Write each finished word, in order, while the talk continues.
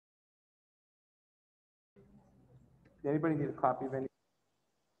Anybody need a copy of any?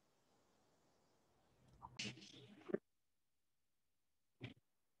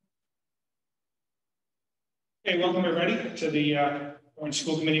 Okay, welcome everybody to the Orange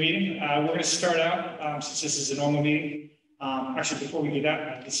School Committee meeting. We're going to start out, since this is a normal meeting. Actually, before we do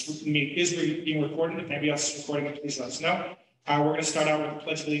that, this meeting is being recorded. If anybody else is recording it, please let us know. We're going to start out with the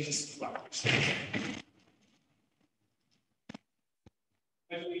Pledge of Allegiance to the flag.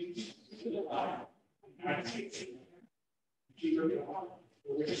 Pledge allegiance to the flag of the United States,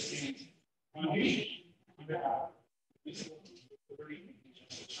 which stands one nation under God, indivisible, with liberty and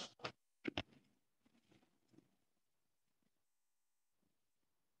justice.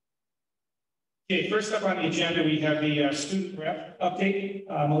 Okay, first up on the agenda, we have the student rep update.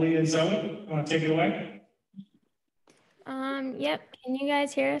 Malia and Zoe, want to take it away? Yep. Can you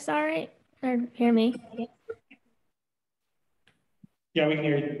guys hear us all right? Or hear me? Yeah, we can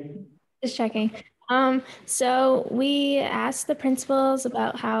hear you. Just checking. So we asked the principals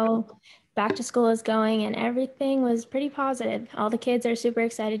about how back to school is going, and everything was pretty positive. All the kids are super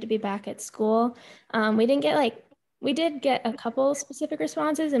excited to be back at school. We did get a couple specific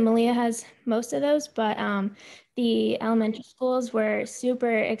responses, and Malia has most of those, but the elementary schools were super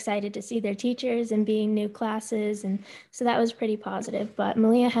excited to see their teachers and being new classes, and so that was pretty positive. But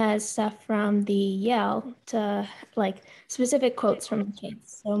Malia has stuff from the Yale to like specific quotes from the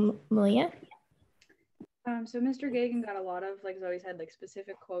kids. So Malia? So Mr. Gagan got a lot of, like Zoe said, like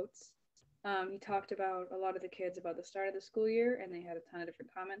specific quotes. He talked about a lot of the kids about the start of the school year, and they had a ton of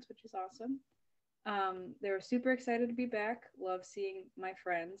different comments, which is awesome. They were super excited to be back. Love seeing my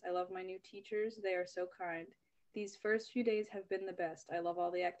friends. I love my new teachers. They are so kind. These first few days have been the best. I love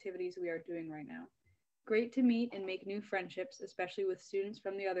all the activities we are doing right now. Great to meet and make new friendships, especially with students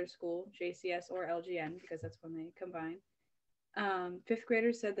from the other school, JCS or LGN, because that's when they combine. Fifth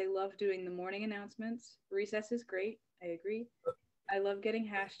graders said they love doing the morning announcements. Recess is great. I agree. I love getting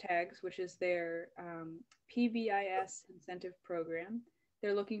hashtags, which is their PBIS incentive program.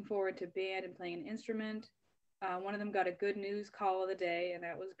 They're looking forward to band and playing an instrument. One of them got a good news call of the day, and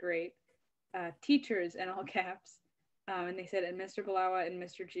that was great. Teachers in all caps. And they said, and Mr. Balawa and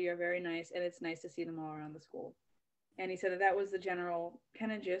Mr. G are very nice, and it's nice to see them all around the school. And he said that was the general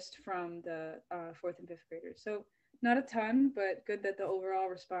kind of gist from the fourth and fifth graders. So not a ton, but good that the overall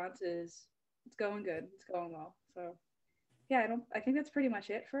response is it's going good. It's going well. So yeah, I think that's pretty much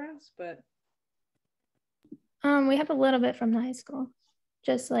it for us, but we have a little bit from the high school.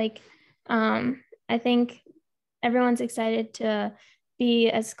 Just like I think everyone's excited to be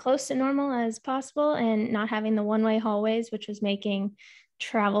as close to normal as possible and not having the one-way hallways, which was making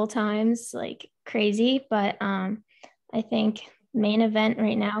travel times like crazy. But I think main event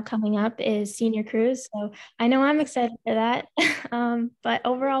right now coming up is senior cruise, so I know I'm excited for that. But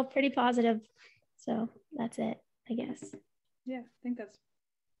overall pretty positive, so that's it, I guess. Yeah, I think that's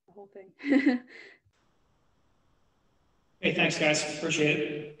the whole thing. Hey, thanks guys, appreciate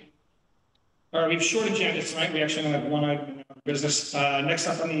it. All right, we have short agenda tonight. We actually only have one item in our business. Next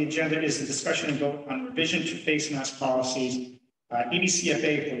up on the agenda is the discussion and vote on revision to face mask policies,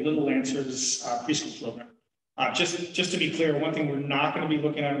 EBCFA for Little Lancers preschool program. Just to be clear, one thing we're not going to be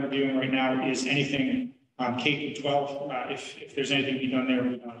looking at and reviewing right now is anything K through 12. If there's anything to be done there,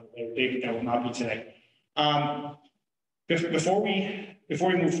 that will not be today. Before we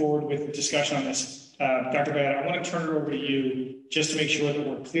move forward with the discussion on this, Dr. Bad, I want to turn it over to you just to make sure that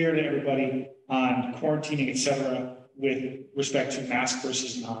we're clear to everybody on quarantining, et cetera, with respect to mask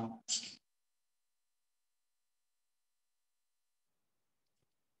versus non-mask.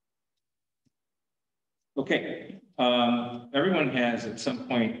 Okay, everyone has at some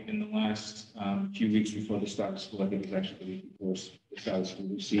point in the last few weeks before the start of school, I think it was actually the week before the start of school,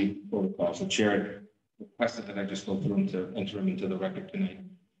 received protocols. So Chair requested that I just go through them to enter them into the record tonight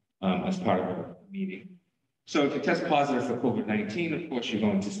as part of our meeting. So if you test positive for COVID-19, of course, you're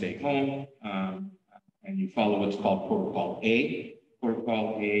going to stay home and you follow what's called Protocol A.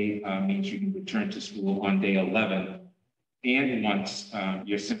 Protocol A means you can return to school on day 11 and once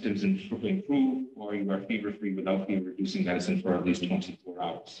your symptoms improve or you are fever-free without fever-reducing medicine for at least 24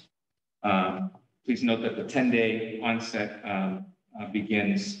 hours. Please note that the 10-day onset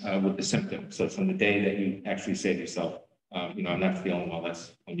begins with the symptoms. So from the day that you actually say to yourself, I'm not feeling well,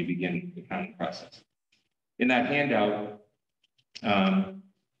 that's when you begin the counting process. In that handout,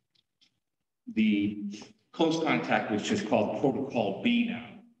 the close contact, which is called Protocol B now,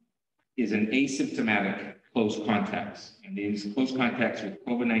 is an asymptomatic close contacts. And these close contacts with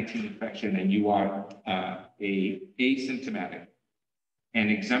COVID-19 infection, and you are asymptomatic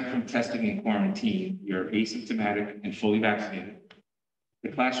and exempt from testing and quarantine, you're asymptomatic and fully vaccinated. The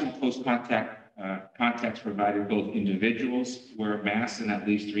classroom close contact contacts provided, both individuals wear masks and at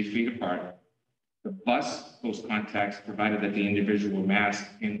least 3 feet apart. The bus post contacts provided that the individual mask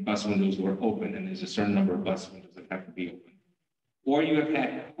and bus windows were open, and there's a certain number of bus windows that have to be open. Or you have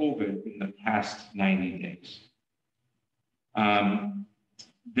had COVID in the past 90 days.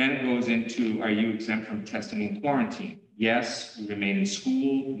 Then it goes into, are you exempt from testing and quarantine? Yes, you remain in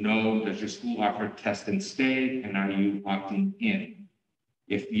school. No, does your school offer test and stay? And are you opting in?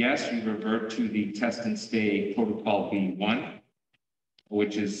 If yes, you revert to the test and stay protocol B1,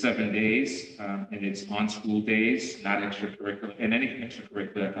 which is 7 days, and it's on school days, not extracurricular, and any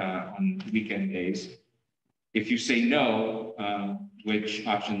extracurricular on weekend days. If you say no, which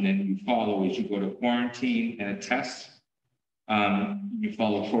option then you follow is you go to quarantine and a test. You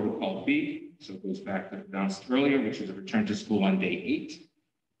follow protocol B, so it goes back to announced earlier, which is a return to school on day 8.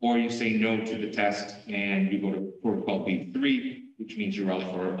 Or you say no to the test and you go to protocol B3, which means you're out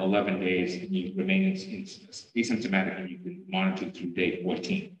for 11 days and you remain asymptomatic and you can monitor through day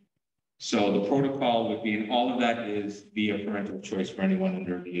 14. So the protocol would be, and all of that is via parental choice for anyone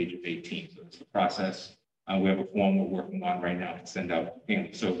under the age of 18. So it's the process. We have a form we're working on right now to send out to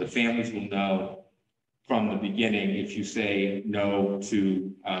families. So the families will know from the beginning, if you say no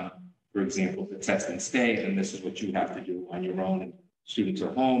to, for example, the test and stay, then this is what you have to do on your own. Students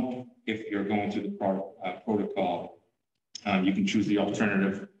are home. If you're going through the protocol, you can choose the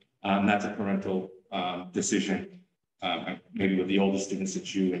alternative. That's a parental decision. Maybe with the older students,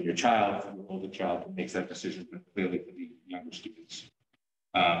 it's you and your child. The older child makes that decision, but clearly for the younger students,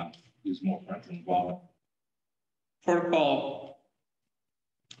 there's more parental involvement.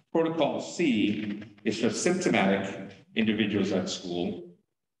 Protocol C is for symptomatic individuals at school,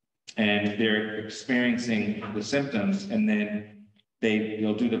 and they're experiencing the symptoms, and then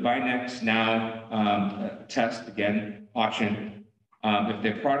they'll do the Binax now test again, option. If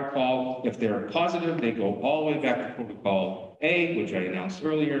they're positive, they go all the way back to protocol A, which I announced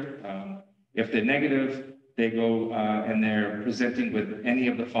earlier. If they're negative, they go and they're presenting with any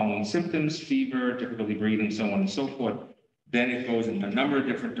of the following symptoms: fever, difficulty breathing, so on and so forth. Then it goes in a number of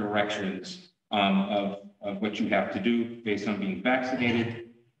different directions of what you have to do based on being vaccinated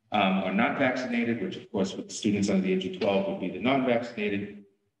or not vaccinated, which of course with students under the age of 12 would be the non-vaccinated.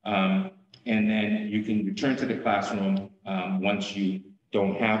 And then you can return to the classroom once you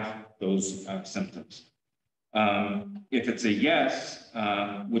don't have those symptoms. If it's a yes,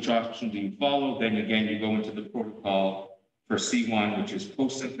 which option do you follow? Then again, you go into the protocol for C1, which is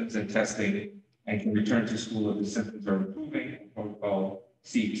post-symptoms and testing, and can return to school if the symptoms are improving. Protocol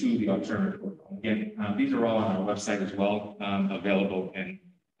C2, the alternative protocol. Again, these are all on our website as well, available, and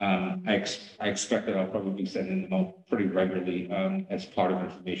I expect that I'll probably be sending them out pretty regularly as part of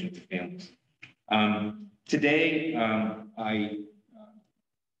information to families. Today, I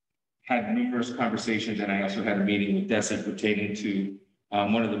had numerous conversations, and I also had a meeting with DESI pertaining to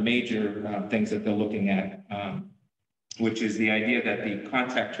one of the major things that they're looking at, which is the idea that the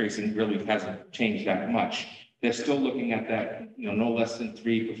contact tracing really hasn't changed that much. They're still looking at that, no less than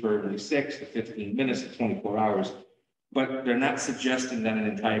 3, preferably 6 to 15 minutes to 24 hours, but they're not suggesting that an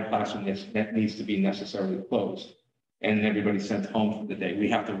entire classroom that needs to be necessarily closed and everybody sent home for the day. We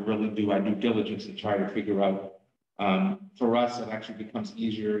have to really do our due diligence and try to figure out. For us, it actually becomes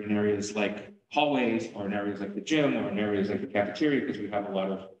easier in areas like hallways, or in areas like the gym, or in areas like the cafeteria, because we have a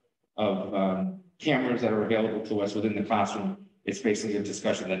lot of cameras that are available to us within the classroom. It's basically a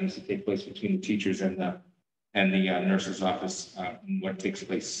discussion that needs to take place between the teachers and the nurse's office, what takes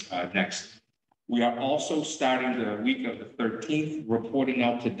place next. We are also starting the week of the 13th, reporting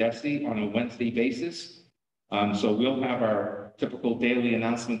out to DESI on a Wednesday basis. So we'll have our typical daily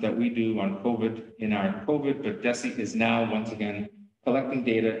announcement that we do on COVID in our COVID, but DESI is now once again collecting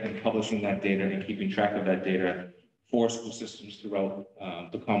data and publishing that data and keeping track of that data for school systems throughout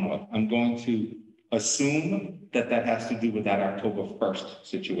the Commonwealth. I'm going to assume that has to do with that October 1st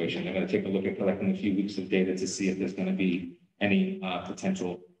situation. I'm going to take a look at collecting a few weeks of data to see if there's going to be any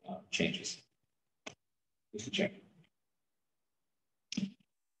potential changes. Mr. Chairman.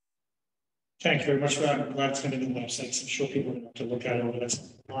 Thank you very much for that. I'm glad it's going to be on the website. So I'm sure people are going to have to look at it over.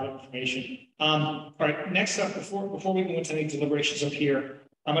 That's a lot of information. All right, next up, before we go into any deliberations up here,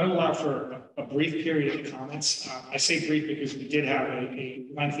 I'm going to allow for a brief period of comments. I say brief because we did have a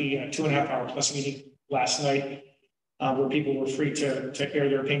lengthy 2.5-hour plus meeting last night where people were free to air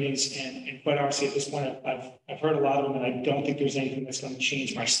their opinions. And quite honestly, at this point, I've heard a lot of them, and I don't think there's anything that's going to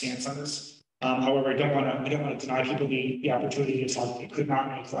change my stance on this. However, I don't want to deny people the opportunity to talk. They could not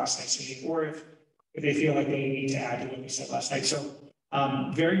make last night's meeting, or if they feel like they need to add to what they said last night. So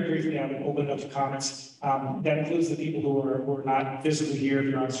Very briefly, I would open up to comments. That includes the people who are not physically here. If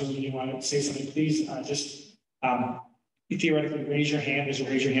you're on Zoom and you want to say something, please just theoretically raise your hand. There's a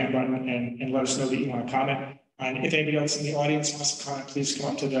raise your hand button and let us know that you want to comment. And if anybody else in the audience wants to comment, please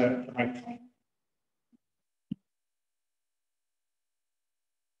come up to the microphone.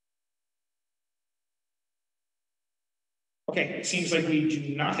 Okay, it seems like we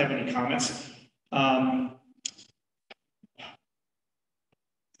do not have any comments.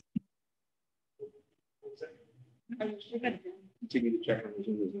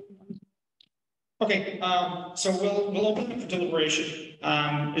 Okay, so we'll open up for deliberation.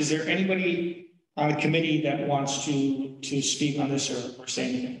 Is there anybody on the committee that wants to speak on this or say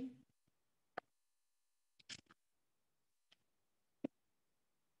anything?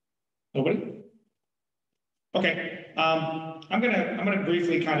 Nobody? Okay, I'm gonna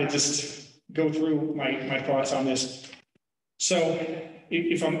briefly kind of just go through my thoughts on this. So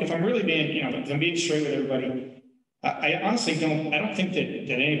if I'm really being, if I'm being straight with everybody, I honestly I don't think that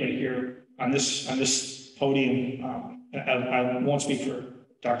anybody here on this podium, I won't speak for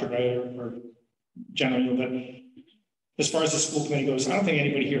Dr. Bayer or General, but as far as the school committee goes, I don't think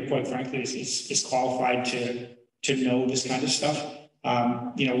anybody here, quite frankly, is qualified to know this kind of stuff.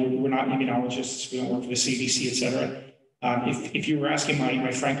 We're not immunologists, we don't work for the CDC, et cetera. If you were asking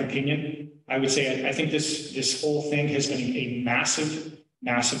my frank opinion, I would say I think this whole thing has been a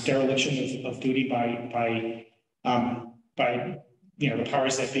massive dereliction of duty by the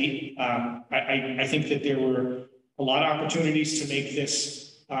powers that be. I think that there were a lot of opportunities to make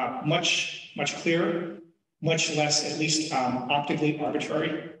this much clearer, much less, at least optically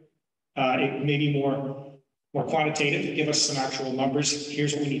arbitrary. It may be more quantitative, give us some actual numbers.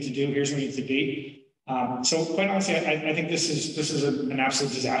 Here's what we need to do. Here's what we need to be. So quite honestly, I think this is an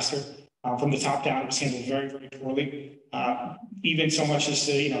absolute disaster. From the top down, it was handled very poorly. Even so much as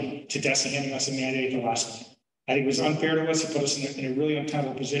to Desi handing us a mandate at the last minute. I think it was unfair to us. It put us in a really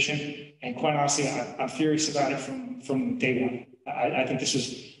untenable position. And quite honestly, I'm furious about it from day one. I think this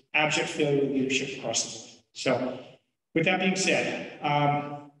was abject failure of leadership across the board. So with that being said,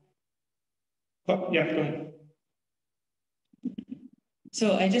 yeah, go ahead.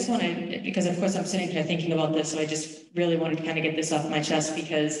 So I just want to, because of course I'm sitting here thinking about this, so I just really wanted to kind of get this off my chest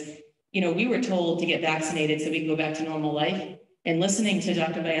because, we were told to get vaccinated so we can go back to normal life. And listening to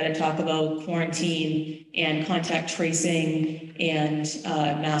Dr. Bayetta talk about quarantine and contact tracing and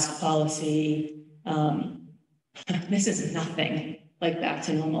mask policy, this is nothing like back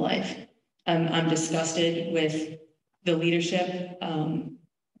to normal life. I'm disgusted with the leadership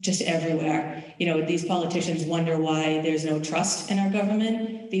just everywhere. These politicians wonder why there's no trust in our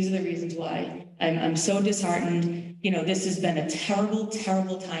government. These are the reasons why. I'm so disheartened. This has been a terrible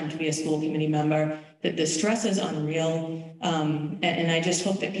time to be a school committee member. That the stress is unreal. And I just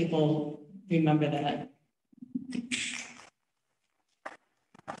hope that people remember that.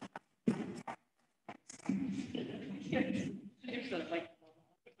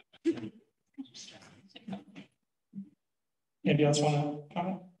 Anybody else want to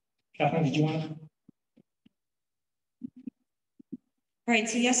comment? Catherine, did you want to? All right,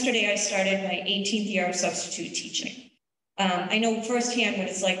 so yesterday I started my 18th year of substitute teaching. I know firsthand what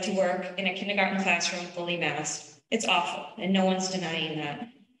it's like to work in a kindergarten classroom fully masked. It's awful, and no one's denying that.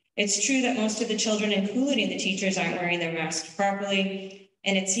 It's true that most of the children, including the teachers, aren't wearing their masks properly,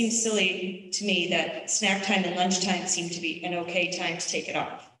 and it seems silly to me that snack time and lunchtime seem to be an okay time to take it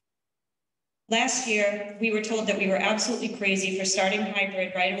off. Last year, we were told that we were absolutely crazy for starting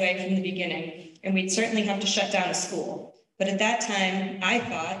hybrid right away from the beginning, and we'd certainly have to shut down a school. But at that time, I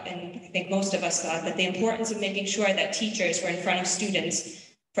thought, and I think most of us thought, that the importance of making sure that teachers were in front of students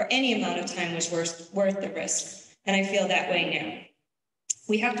for any amount of time was worth the risk. And I feel that way now.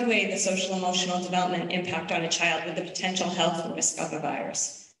 We have to weigh the social emotional development impact on a child with the potential health risk of a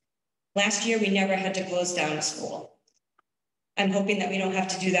virus. Last year, we never had to close down a school. I'm hoping that we don't have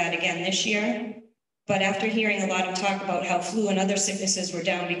to do that again this year. But after hearing a lot of talk about how flu and other sicknesses were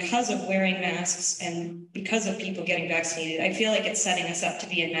down because of wearing masks and because of people getting vaccinated, I feel like it's setting us up to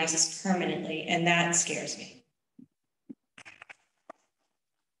be in masks permanently, and that scares me.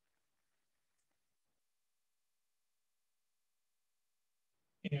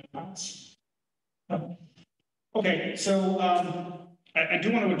 Okay, so I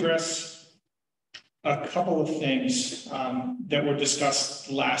do want to address a couple of things that were discussed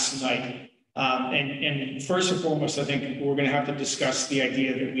last night. And first and foremost, I think we're going to have to discuss the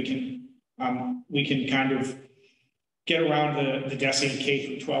idea that we can kind of get around the DESE K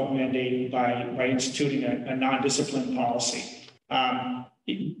through 12 mandate by instituting a non-discipline policy.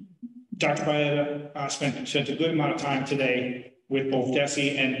 Dr. Bayetta spent a good amount of time today with both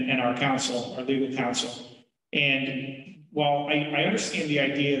Desi and our counsel, our legal counsel. And while I understand the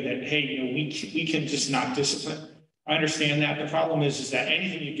idea that, hey, you know, we can just not discipline, I understand that. The problem is that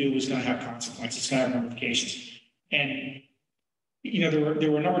anything you do is going to have consequences. It's going to have ramifications. And, you know,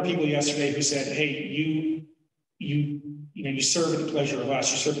 there were a number of people yesterday who said, hey, you serve at the pleasure of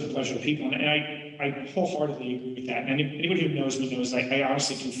us, you serve at the pleasure of people. And I wholeheartedly agree with that. And anybody who knows me knows I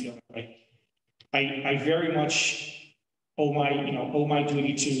honestly do feel that way. I very much owe my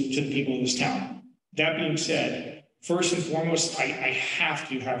duty to the people of this town. That being said, first and foremost, I have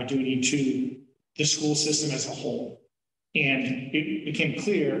to have a duty to the school system as a whole. And it became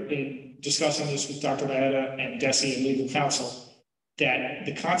clear in discussing this with Dr. Baeta and Desi and legal counsel that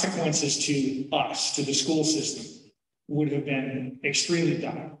the consequences to us, to the school system, would have been extremely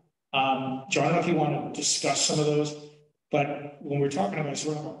dire. John, I don't know if you want to discuss some of those, but when we're talking about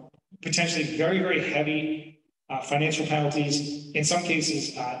sort of potentially very, very heavy financial penalties, in some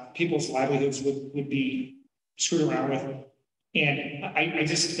cases, people's livelihoods would be screwed around with. And I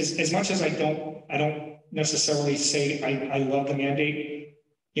just, as much as I don't necessarily say I love the mandate,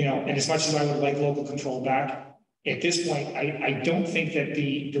 you know, and as much as I would like local control back, at this point, I don't think that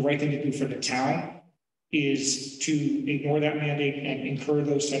the right thing to do for the town is to ignore that mandate and incur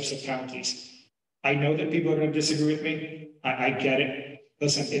those types of penalties. I know that people are going to disagree with me. I get it.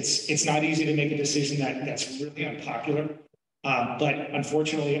 Listen, it's not easy to make a decision that's really unpopular, but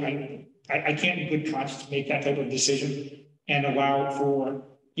unfortunately, I can't in good conscience make that type of decision and allow for,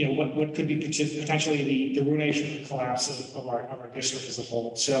 you know, what could be potentially the ruination and collapse of our district as a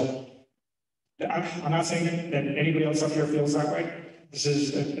whole. So I'm not saying that anybody else up here feels that way. This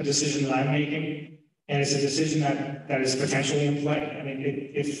is a decision that I'm making, and it's a decision that is potentially in play. I mean,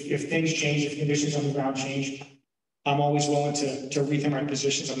 if things change, if conditions on the ground change, I'm always willing to rethink my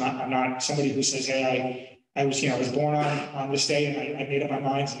positions. I'm not somebody who says, hey, I was born on this day and I made up my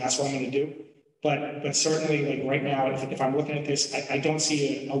mind and that's what I'm going to do. But certainly, like right now, if I'm looking at this, I don't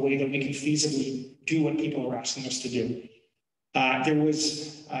see a way that we can feasibly do what people are asking us to do.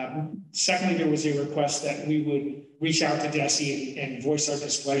 Secondly, there was a request that we would reach out to Desi and voice our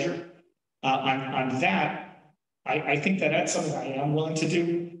displeasure. On that, I think that's something I am willing to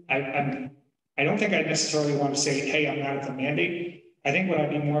do. I don't think I necessarily want to say, hey, I'm mad at the mandate. I think what I'd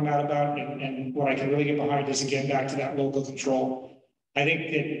be more mad about and what I can really get behind is, again, back to that local control. I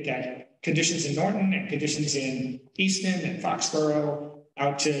think that conditions in Norton and conditions in Easton and Foxborough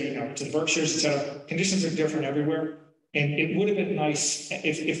out to the Berkshires, et cetera, conditions are different everywhere. And it would have been nice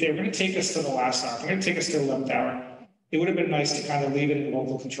if they were going to take us to the last hour, if they're going to take us to the 11th hour, it would have been nice to kind of leave it in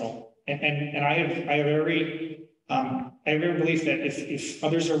local control. And I have every belief that if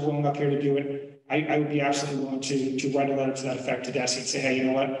others are willing up here to do it, I would be absolutely willing to write a letter to that effect to Desi and say, hey, you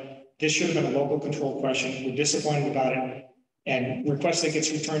know what? This should have been a local control question. We're disappointed about it. And request that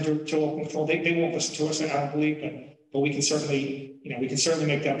gets returned to local control. They won't listen to us, I don't believe, but we can certainly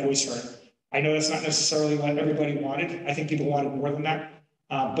make that voice heard. I know that's not necessarily what everybody wanted. I think people wanted more than that.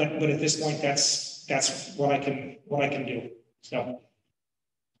 But at this point, that's what I can do. So.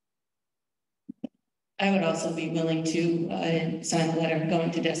 I would also be willing to sign a letter going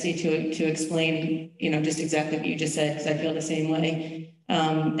to Desi to explain, just exactly what you just said, because I feel the same way.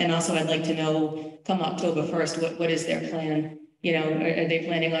 And also I'd like to know, come October 1st, what is their plan? Are they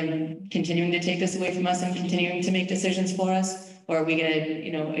planning on continuing to take this away from us and continuing to make decisions for us? Or are we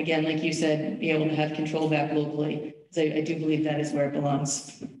going to, again, like you said, be able to have control back locally? Because I do believe that is where it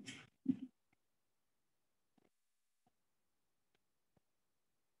belongs.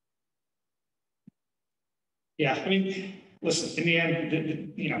 Yeah, I mean, listen, in the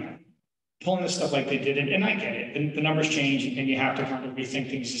end, pulling this stuff like they did, and I get it, the numbers change and you have to kind of rethink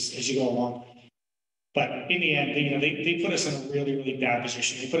things as you go along. But in the end, they put us in a really, really bad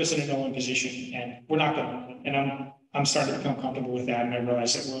position. They put us in a no-win position, and we're not going to win. And I'm starting to become comfortable with that, and I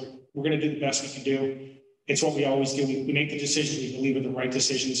realize that we're going to do the best we can do. It's what we always do. We make the decisions we believe are the right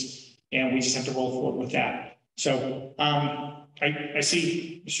decisions, and we just have to roll forward with that. So I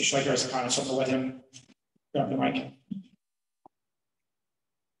see Mr. Schleicher has a comment, so I'm going to let him grab the mic.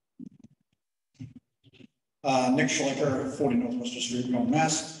 Nick Schleicher, 40 Northwestern Street, Rome,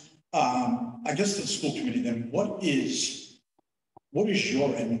 Mass. I guess to the school committee then, what is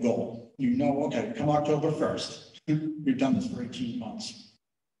your end goal? Okay, come October 1st, we've done this for 18 months.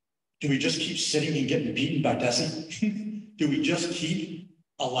 Do we just keep sitting and getting beaten by Desi? Do we just keep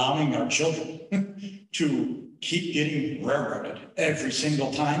allowing our children to keep getting railroaded every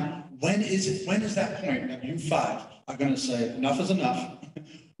single time? When is that point that you five are going to say enough is enough?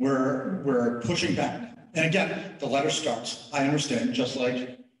 We're pushing back. And again, the letter starts, I understand, just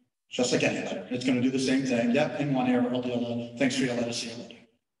like just like any letter. It's going to do the same thing. Yep, in one ear, out the other. Thanks for your letter, see you later.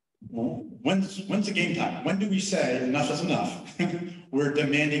 Well, when's the game time? When do we say enough is enough? We're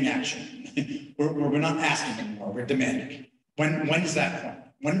demanding action. we're not asking anymore, we're demanding. When's that point?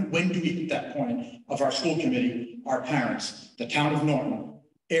 When do we hit that point of our school committee, our parents, the town of Norton,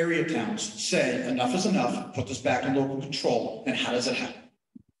 area towns say enough is enough, put this back in local control, and how does it happen?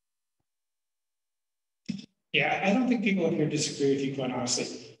 Yeah, I don't think people up here disagree with you, quite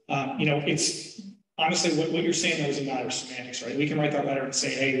honestly. It's honestly what you're saying though is a matter of semantics, right? We can write that letter and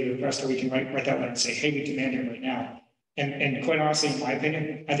say, hey, we request, or we can write that letter and say, hey, we demand it right now. And quite honestly, in my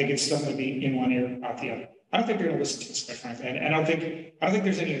opinion, I think it's still going to be in one ear, out the other. I don't think they're going to listen to us, quite frankly. And I don't think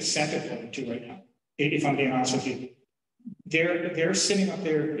there's any incentive for them to right now, if I'm being honest with you. They're sitting up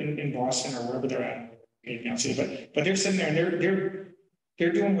there in Boston or wherever they're at, but they're sitting there and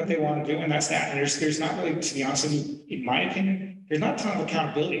they're doing what they want to do, and that's that. And there's not really, to be honest with you, in my opinion, there's not a ton of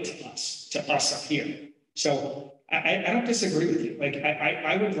accountability to us up here. So I don't disagree with you. Like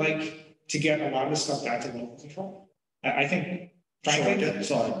I would like to get a lot of this stuff back to local control. I think, frankly,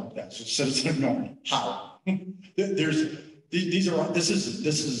 that's a citizen of Norton. How? This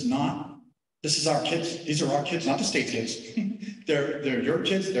is our kids. These are our kids, not the state's kids. They're your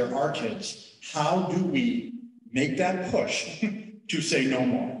kids. They're our kids. How do we make that push to say no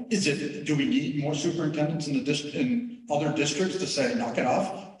more? Do we need more superintendents in other districts to say, knock it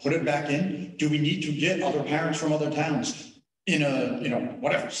off, put it back in? Do we need to get other parents from other towns in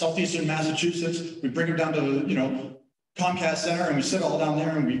southeastern Massachusetts? We bring them down to, Comcast Center and we sit all down there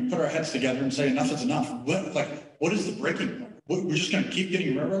and we put our heads together and say, enough is enough. What is the breaking point? We're just going to keep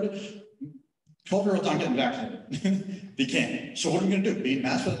getting railroaded? 12-year-olds aren't getting vaccinated. They can't. So what are we going to do? Be in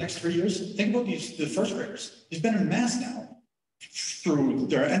mask for the next 3 years? Think about the first graders. They've been in mask now through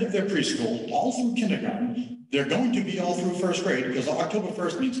their end of their preschool, all through kindergarten. They're going to be all through first grade because October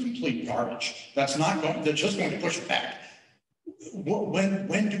 1st means complete garbage. They're just going to push it back.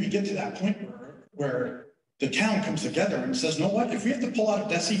 When do we get to that point where the town comes together and says, know what, if we have to pull out of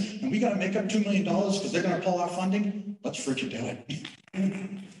DESI and we got to make up $2 million because they're going to pull our funding, let's freaking do it.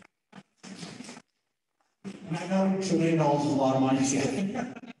 And I know $2 million is a lot of money.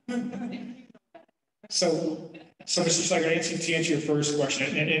 So Mr. Slager, to answer your first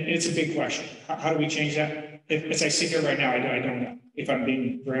question, and it's a big question. How do we change that? As I sit here right now, I don't know. If I'm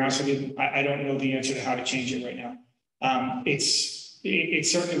being very honest with you, I don't know the answer to how to change it right now. It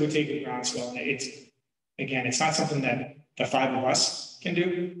certainly would take a groundswell. And it's not something that the five of us can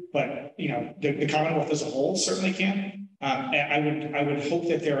do, but the Commonwealth as a whole certainly can. I would hope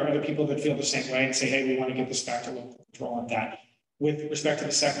that there are other people that feel the same way and say, hey, we want to get this back to local control on that. With respect to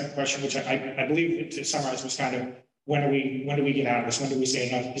the second question, which I believe to summarize was kind of when do we get out of this? When do we say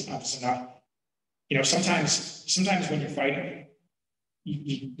enough is enough? Sometimes when you're fighting,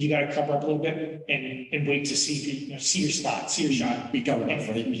 you got to cover up a little bit and wait to see your spot, see your shot. We covered up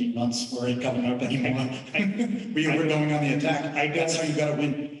for 18 months. We ain't covering up anymore. We're going on the attack. That's how you got to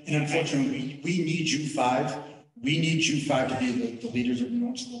win. And unfortunately, we need you five. We need you five to be the leaders of the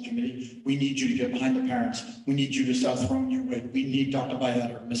Norton School Committee. We need you to get behind the parents. We need you to start throwing your weight. We need Dr.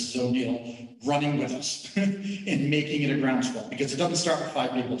 Byetta, Mrs. O'Neill running with us and making it a groundswell, because it doesn't start with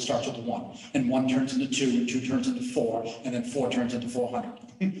 5 people, it starts with 1. And 1 turns into 2, and 2 turns into 4, and then 4 turns into 400.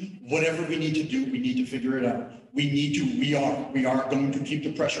 Whatever we need to do, we need to figure it out. We are going to keep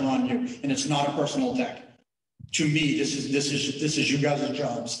the pressure on you, and it's not a personal attack. To me, this is you guys'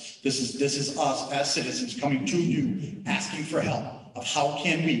 jobs. This is us as citizens coming to you, asking for help of how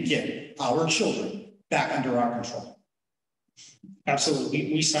can we get our children back under our control.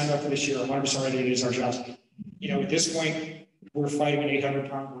 Absolutely. We signed up for this year. 100% ready. It is our job. At this point, we're fighting an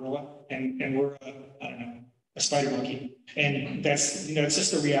 800-pound gorilla, and we're a spider monkey, and that's it's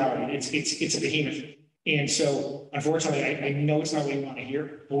just the reality. It's a behemoth, and so unfortunately, I know it's not what you want to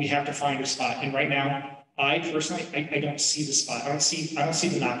hear, but we have to find a spot. And right now, I personally, I don't see the spot. I don't see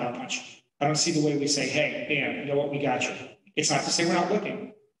the knockout punch. I don't see the way we say, hey, bam, you know what, we got you. It's not to say we're not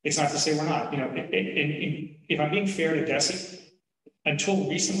looking. It's not to say we're not. If I'm being fair to DESI, until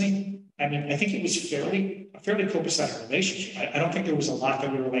recently, I think it was a fairly copacetic relationship. I don't think there was a lot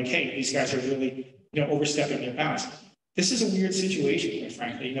that we were like, hey, these guys are really, overstepping their bounds. This is a weird situation, quite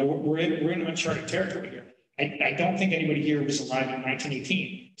frankly. We're in uncharted territory here. I don't think anybody here was alive in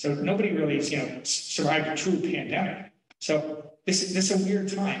 1918. So nobody really, survived a true pandemic. So this is a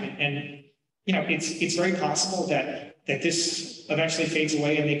weird time. And it's very possible that this eventually fades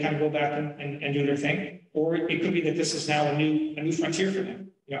away and they kind of go back and do their thing. Or it could be that this is now a new frontier for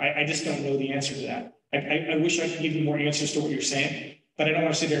them. I just don't know the answer to that. I wish I could give you more answers to what you're saying, But I don't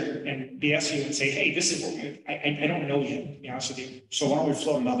want to sit there and BS you and say, hey, this is what I don't know yet, to be honest with you. So why don't we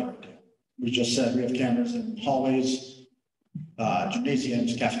float another idea? We just said we have cameras in hallways,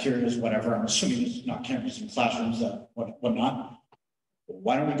 gymnasiums, cafeterias, whatever. I'm assuming there's not cameras in classrooms, whatnot.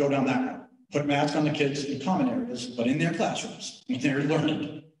 Why don't we go down that route? Put masks on the kids in common areas, but in their classrooms, when they're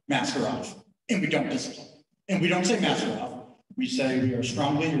learning, masks are off. And we don't discipline. And we don't say masks are off. We say we are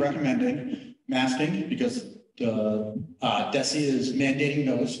strongly recommending masking because the DESE is mandating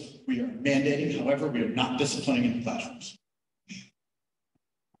those. We are mandating, however, we are not disciplining in the classrooms.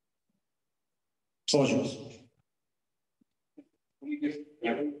 So is yours.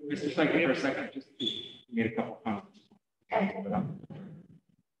 Just like for a second, just made a couple comments.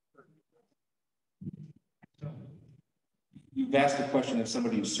 You've asked the question of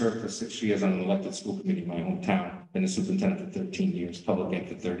somebody who served for 6 years on an elected school committee in my hometown, been a superintendent for 13 years, public ed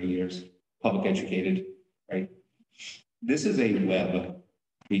for 30 years, public educated, right? This is a web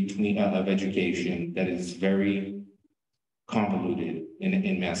between of education that is very convoluted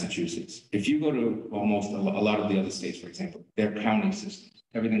in Massachusetts. If you go to almost a lot of the other states, for example, their county systems,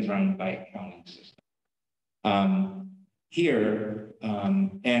 everything's run by a county system. Here,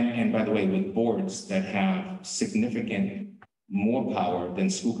 and by the way, with boards that have significant more power than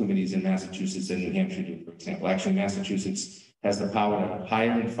school committees in Massachusetts and New Hampshire do, for example. Actually, Massachusetts has the power to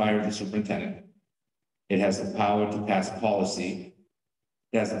hire and fire the superintendent. It has the power to pass policy.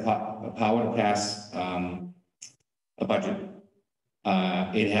 It has the power to pass a budget.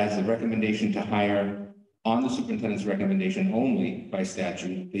 It has the recommendation to hire on the superintendent's recommendation only by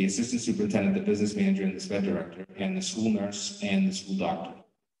statute, the assistant superintendent, the business manager, and the sped director, and the school nurse and the school doctor.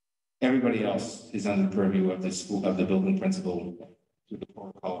 Everybody else is under the purview of the school, of the building principal, through the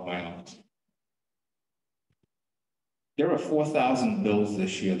protocol of my office. There are 4,000 bills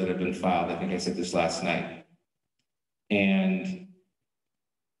this year that have been filed. I think I said this last night. And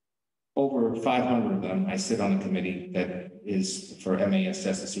over 500 of them, I sit on a committee that is for MASS,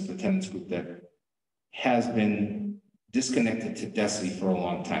 the superintendent's group, that has been disconnected to DESE for a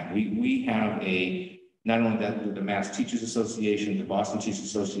long time. We have not only that, with the Mass Teachers Association, the Boston Teachers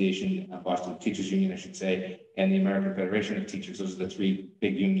Association, Boston Teachers Union, I should say, and the American Federation of Teachers, those are the three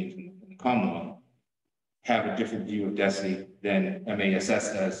big unions in the Commonwealth, have a different view of DESE than MASS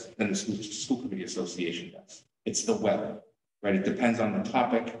does, than the School Committee Association does. It's the web, right? It depends on the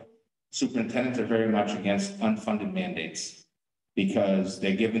topic. Superintendents are very much against unfunded mandates because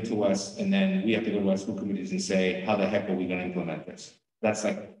they're given to us and then we have to go to our school committees and say, how the heck are we going to implement this? That's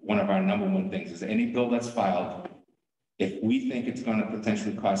like one of our #1 things is any bill that's filed, if we think it's going to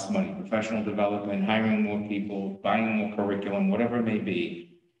potentially cost money, professional development, hiring more people, buying more curriculum, whatever it may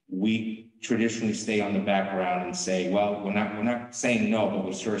be, we traditionally stay on the background and say, well, we're not saying no, but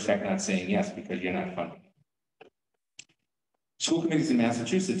we're sure as heck not saying yes because you're not funding it. School committees in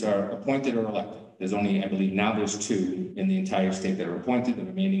Massachusetts are appointed or elected. There's only, I believe now there's 2 in the entire state that are appointed. The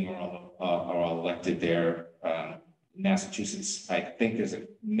remaining are all elected there. Massachusetts, I think there's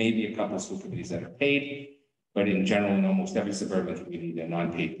maybe a couple of school committees that are paid, but in general, in almost every suburban community, they're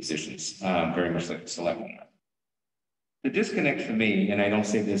non-paid positions, very much like the selectmen. The disconnect for me, and I don't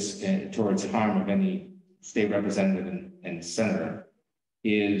say this towards harm of any state representative and senator,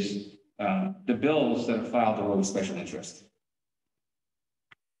 is the bills that are filed are always special interest.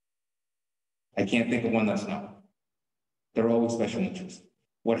 I can't think of one that's not. They're always special interest.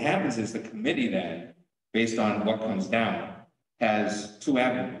 What happens is the committee then, based on what comes down, has 2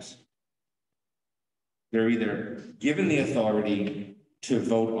 avenues. They're either given the authority to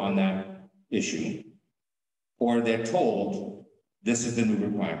vote on that issue, or they're told this is the new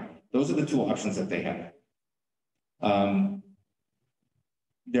requirement. Those are the 2 options that they have.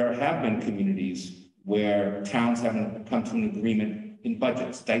 There have been communities where towns haven't come to an agreement in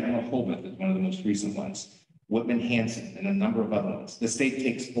budgets. Dayton or Holbrook is one of the most recent ones. Whitman Hanson and a number of other ones. The state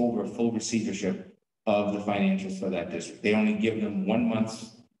takes over full receivership of the financials for that district. They only give them 1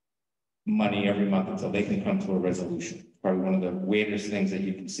 month's money every month until they can come to a resolution. Probably one of the weirdest things that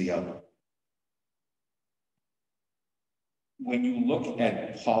you can see out there. When you look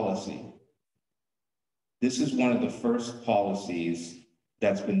at policy, this is one of the first policies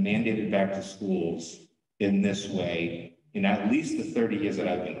that's been mandated back to schools in this way in at least the 30 years that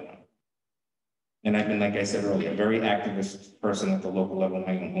I've been around. And I've been, like I said earlier, a very activist person at the local level in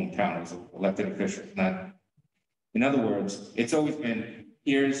my own hometown as an elected official. Not, in other words, it's always been,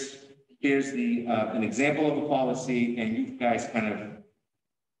 here's the an example of a policy, and you guys kind of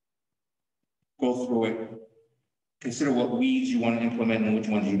go through it, consider what weeds you want to implement and which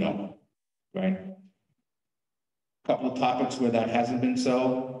ones you don't, right? A couple of topics where that hasn't been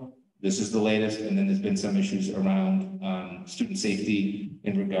so. This is the latest, and then there's been some issues around student safety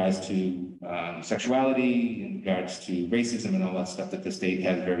in regards to sexuality, in regards to racism and all that stuff that the state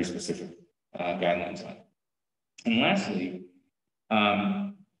has very specific guidelines on. And lastly,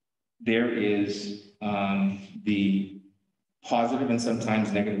 there is the positive and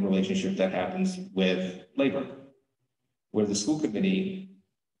sometimes negative relationship that happens with labor, where the school committee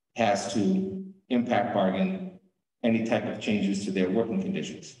has to impact bargain any type of changes to their working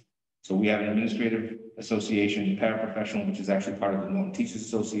conditions. So we have an administrative association, paraprofessional, which is actually part of the Norton Teachers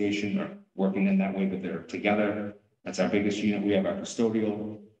Association, are working in that way, but they're together. That's our biggest unit. We have our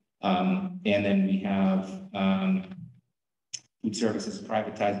custodial, and then we have food services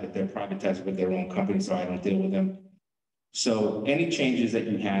privatized, but they're privatized with their own company, so I don't deal with them. So any changes that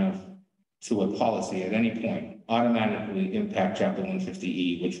you have to a policy at any point automatically impact Chapter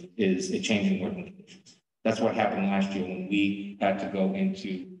 150E, which is a change in working conditions. That's what happened last year when we had to go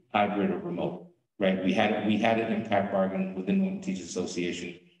into hybrid or remote, right? We had an impact bargain with the Norton Teachers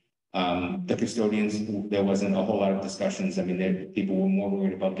Association. The custodians, there wasn't a whole lot of discussions. I mean, people were more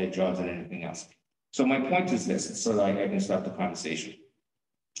worried about their jobs than anything else. So my point is this, so that I can start the conversation.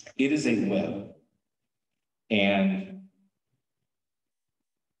 It is a web, and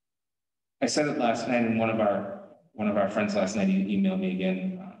I said it last night, and one of our friends last night emailed me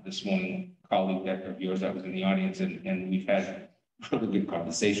again this morning, a colleague of yours that was in the audience, and we've had really good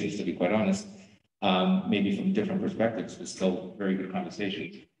conversations, to be quite honest, maybe from different perspectives, but still very good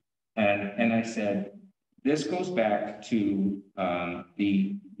conversations. And I said, this goes back to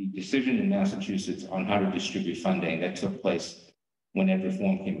the decision in Massachusetts on how to distribute funding that took place when ed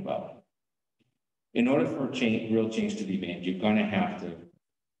reform came about. In order for real change to be made, there's going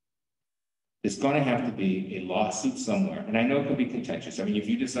to have to be a lawsuit somewhere. And I know it could be contentious. I mean, if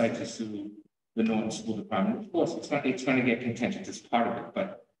you decide to sue the Norton School Department, of course, it's going to get contentious. It's part of it.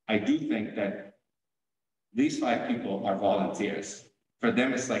 But I do think that these 5 people are volunteers. For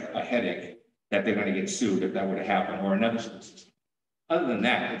them, it's like a headache that they're going to get sued if that were to happen, or another school system. Other than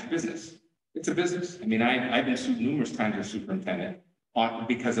that, it's business. It's a business. I mean, I've been sued numerous times as superintendent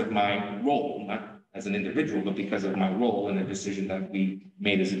because of my role, not as an individual, but because of my role in the decision that we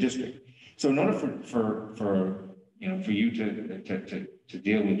made as a district. So in order for you to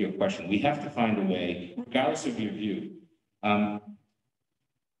deal with your question, we have to find a way, regardless of your view.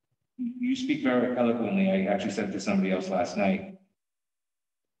 You speak very eloquently. I actually said to somebody else last night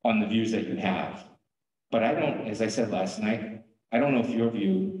on the views that you have, but I don't, as I said last night, I don't know if your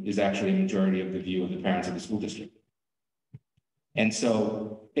view is actually a majority of the view of the parents of the school district. And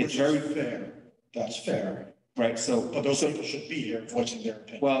so it's very fair. That's fair. Right, so but those people should be here voicing their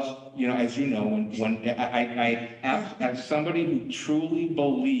opinion. Well, as you know, when I as somebody who truly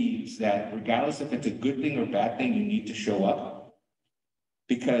believes that regardless if it's a good thing or bad thing, you need to show up.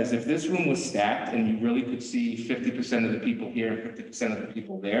 Because if this room was stacked and you really could see 50% of the people here, 50% of the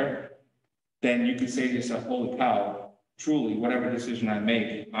people there, then you could say to yourself, holy cow, truly, whatever decision I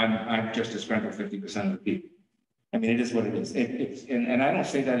make, I'm just as friendly 50% of the people. I mean, it is what it is. And I don't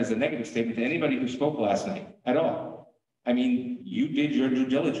say that as a negative statement to anybody who spoke last night at all. I mean, you did your due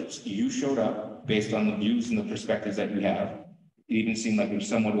diligence. You showed up based on the views and the perspectives that you have. It even seemed like it was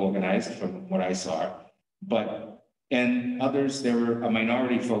somewhat organized from what I saw. And others, there were a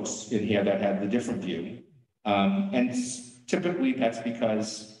minority folks in here that had the different view. And typically that's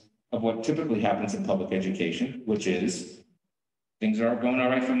because of what typically happens in public education, which is things are going all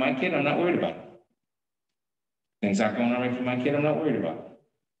right for my kid, I'm not worried about it. Things aren't going all right for my kid, I'm not worried about it.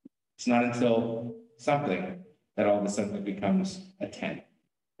 It's not until something that all of a sudden it becomes a 10,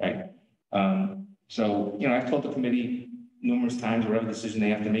 right? So, I've told the committee numerous times, whatever decision they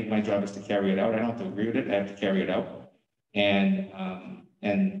have to make, my job is to carry it out. I don't have to agree with it, I have to carry it out. And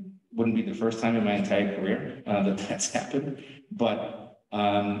wouldn't be the first time in my entire career that's happened, but,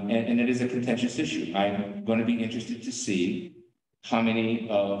 and it is a contentious issue. I'm going to be interested to see how many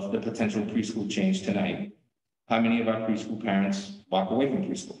of the potential preschool change tonight, how many of our preschool parents walk away from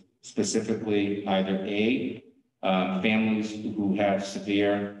preschool, specifically either families who have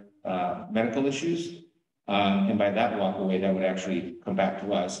severe medical issues, and by that walk away, that would actually come back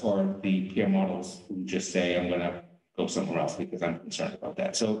to us, or the peer models who just say, I'm going to go somewhere else because I'm concerned about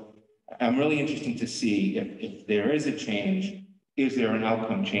that. So I'm really interested to see if there is a change, is there an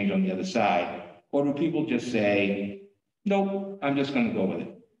outcome change on the other side, or do people just say, nope, I'm just going to go with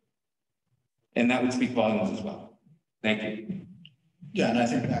it? And that would speak volumes as well. Thank you. Yeah, and I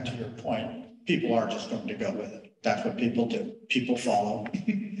think back to your point, people are just going to go with it. That's what people do. People follow.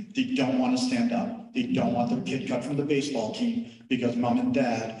 They don't want to stand up. They don't want their kid cut from the baseball team because mom and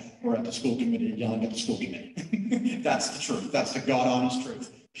dad were at the school committee yelling at the school committee. That's the truth. That's the God honest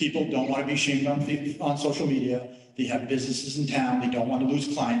truth. People don't want to be shamed on social media. They have businesses in town. They don't want to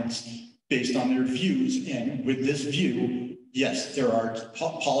lose clients based on their views. And with this view, yes, there are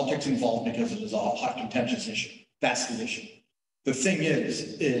politics involved because it is a hot contentious issue. That's the issue. The thing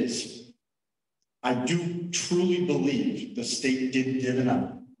is I do truly believe the state did divvy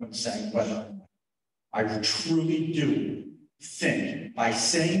up when saying whether. I truly do think by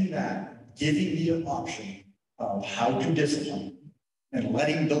saying that, giving the option of how to discipline and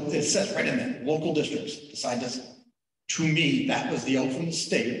letting it says right in there, local districts decide this. To me, that was the oath from the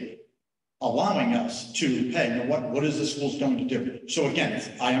state allowing us to, hey, you know what is the school's going to do? So again,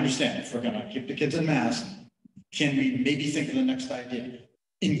 I understand if we're going to keep the kids in mask, can we maybe think of the next idea?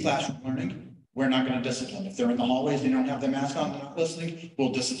 In classroom learning, we're not going to discipline. If they're in the hallways, they don't have their mask on, they're not listening,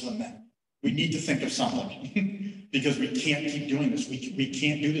 we'll discipline them. We need to think of something because we can't keep doing this. We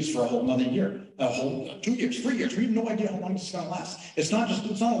can't do this for a whole another year, a whole 2 years, 3 years. We have no idea how long this is going to last. It's not a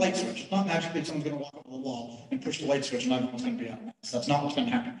light switch. It's not magically someone's going to walk over the wall and push the light switch and everyone's going to be on mask. That's not what's going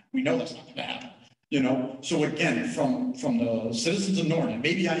to happen. We know that's not going to happen. You know, so again, from the citizens of Norton,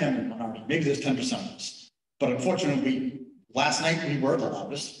 maybe I am in the minority, maybe there's 10% of us, but unfortunately, last night we were the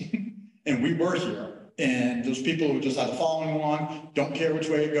loudest and we were here. And those people who just either following along, don't care which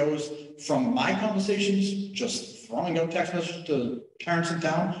way it goes. From my conversations, just throwing out text messages to parents in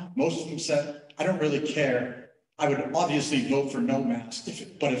town, most of them said, I don't really care. I would obviously vote for no mask,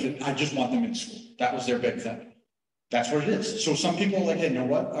 I just want them in school. That was their big thing. That's what it is. So some people are like, hey, you know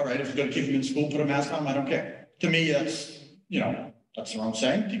what? All right, if you're going to keep them in school, put a mask on them, I don't care. To me, that's, that's what I'm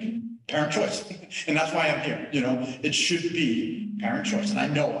saying. Parent choice. And that's why I'm here. It should be parent choice. And I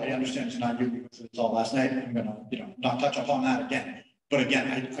understand it's not you because it's all last night. I'm going to, not touch upon that again. But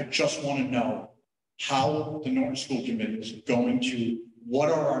again, I just want to know how the Norton School Committee is going to, what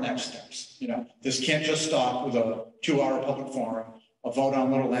are our next steps? This can't just stop with a 2-hour public forum, a vote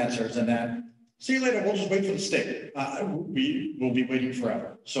on little answers, and then see you later. We'll just wait for the state. We will be waiting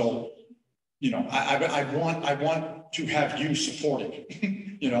forever. So, I want to have you support it.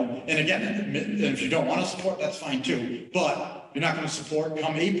 And again, if you don't want to support, that's fine too. But if you're not going to support,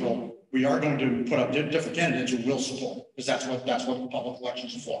 come April, we are going to put up different candidates who will support, because that's what the public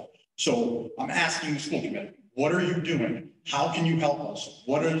elections are for. So I'm asking the school committee, what are you doing? How can you help us?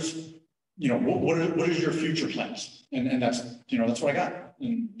 What is your future plans? And that's, that's what I got.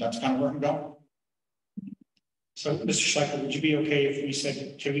 And that's kind of where I'm going. So, Mr. Schleicher, would you be okay if we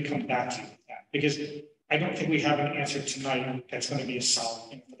said, can we come back to you with that? Because I don't think we have an answer tonight that's going to be a solid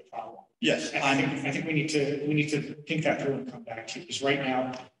thing for the problem. Yes, I think we need to think that through and come back to you, because right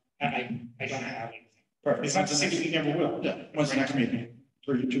now I don't have anything. Perfect. It's not to say that we never will. Yeah. When's the next meeting?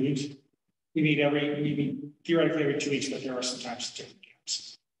 2 weeks? We meet theoretically every 2 weeks, but there are sometimes different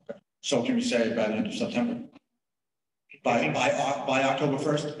gaps. Okay. So can we say by the end of September? By October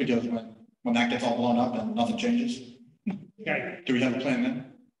 1st, because when that gets all blown up and nothing changes? Okay. Do we have a plan then?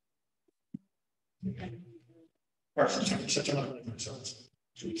 Or September 23rd, so it's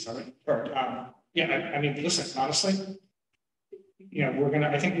 2 weeks, all right? Perfect. I mean, listen, honestly,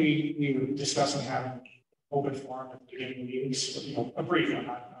 I think we were discussing having open forum at the beginning of meetings, a brief,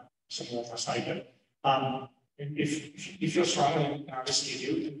 not something like last night, but if you feel strongly, and obviously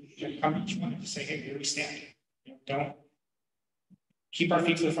you do, come each one and say, hey, where do we stand? Don't keep our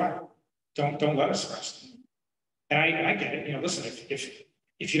feet to the fire. Don't let us rest. And I get it. Listen,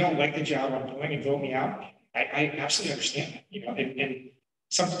 if you don't like the job I'm doing and vote me out, I absolutely understand. And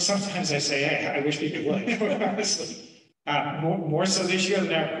sometimes I say, hey, I wish people would. Honestly, more so this year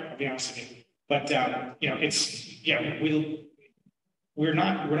than ever. I'll be honest with you. But we're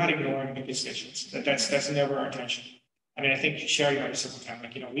not ignoring the constituents. That's never our intention. I mean, I think Sherry might have said one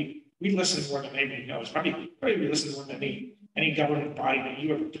time, we listen more than anybody knows. Probably we listen more than any government body that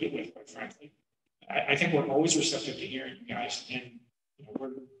you ever deal with, quite frankly. I think we're always receptive to hearing you guys, and we're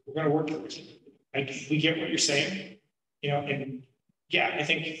going to work towards it. We get what you're saying, and I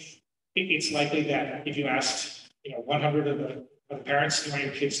think it's likely that if you asked, 100 of the parents, do you want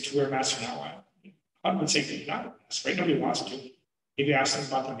your kids to wear masks or not? I would say not wear masks, right? Nobody wants to. If you ask them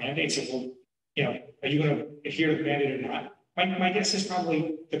about the mandates, well, are you going to adhere to the mandate or not? My guess is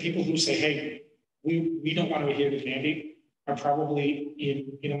probably the people who say, hey, we don't want to adhere to the mandate are probably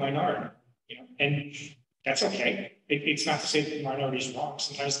in a minority, and that's okay. It's not to say that the minority is wrong.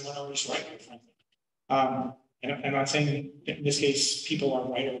 Sometimes the minority is right, quite frankly. And I'm not saying that in this case people are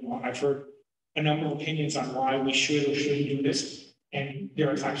right or wrong. I've heard a number of opinions on why we should or shouldn't do this, and there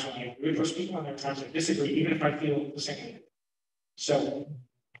are times when I agree with those people, and there are times I disagree, even if I feel the same way. So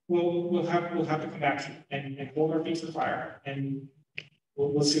we'll have to come back to you and hold our feet to the fire, and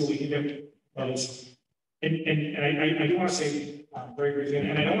we'll see what we can do. And I do want to say very briefly,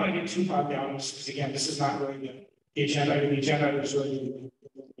 and I don't want to get too bogged down in this, because again, this is not really the agenda is really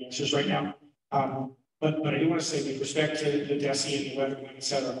the answers right now. But I do want to say with respect to the DESI and the weather, et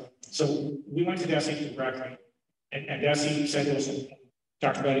cetera. So we went to DESI directly, and DESI said to us, and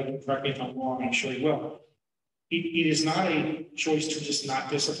Dr. Betty, correct me if I'm wrong, I'm sure he will. It is not a choice to just not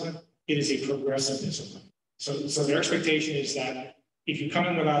discipline. It is a progressive discipline. So their expectation is that if you come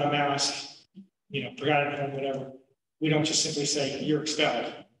in without a mask, forgot it at home, whatever, we don't just simply say you're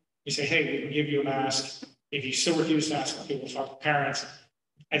expelled. We say, hey, we can give you a mask. If you still refuse to ask, okay, we'll talk to parents.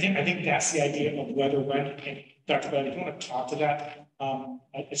 I think that's the idea of whether when. And Dr. Bennett, if you want to talk to that,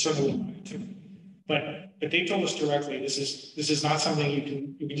 I certainly would like to. But they told us directly, this is not something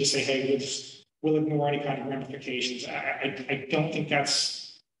you can just say, hey, we'll ignore any kind of ramifications. I don't think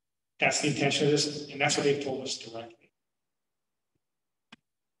that's the intention of this, and that's what they've told us directly.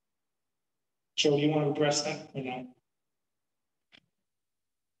 Joe, do you want to address that or no?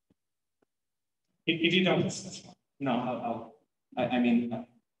 If you don't, that's fine. No, I mean,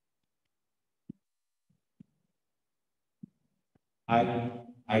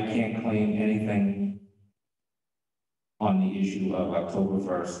 I can't claim anything on the issue of October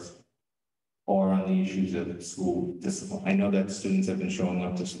 1st or on the issues of school discipline. I know that students have been showing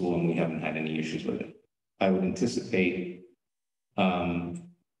up to school and we haven't had any issues with it. I would anticipate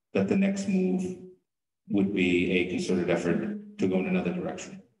that the next move would be a concerted effort to go in another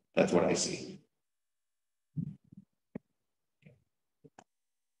direction. That's what I see.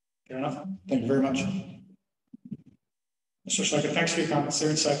 Fair enough. Thank you very much. Mr. Schleicher, thanks for your comments. They're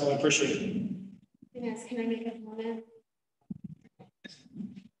insightful. I appreciate it. Yes, can I make a comment?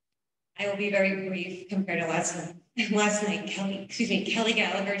 I will be very brief compared to last night. Kelly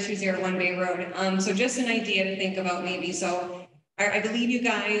Gallagher, 201 Bay Road. So just an idea to think about maybe. So I believe you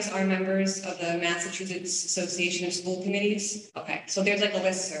guys are members of the Massachusetts Association of School Committees. Okay, so there's like a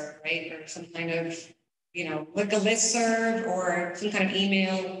listserv, right? Or some kind of, like a listserv or some kind of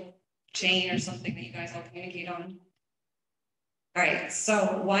email chain or something that you guys all communicate on. All right,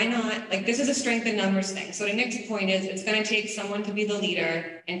 so why not, this is a strength in numbers thing. So the next point is it's going to take someone to be the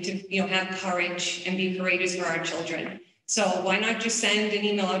leader and to, have courage and be courageous for our children. So why not just send an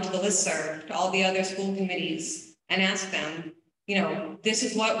email out to the listserv, to all the other school committees and ask them, this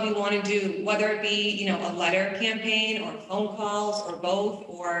is what we want to do, whether it be, a letter campaign or phone calls or both,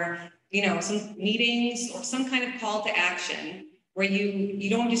 or, some meetings or some kind of call to action where you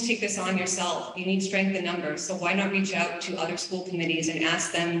don't just take this on yourself. You need strength in numbers. So why not reach out to other school committees and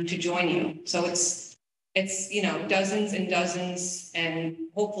ask them to join you? So it's dozens and dozens, and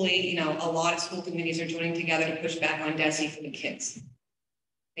hopefully, a lot of school committees are joining together to push back on DESI for the kids.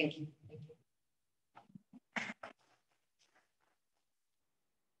 Thank you.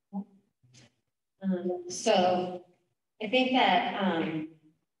 So I think that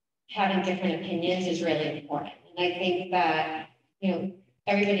having different opinions is really important. And I think that,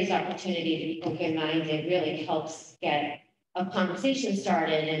 everybody's opportunity to be open-minded really helps get a conversation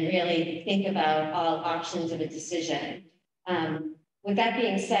started and really think about all options of a decision. With that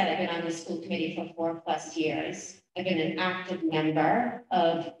being said, I've been on the school committee for 4+ years. I've been an active member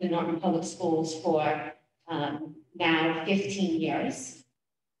of the Norton Public Schools for now 15 years.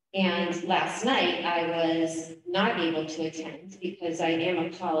 And last night I was not able to attend because I am a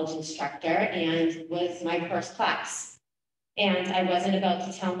college instructor and was my first class. And I wasn't about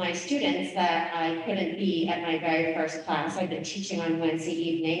to tell my students that I couldn't be at my very first class. I've been teaching on Wednesday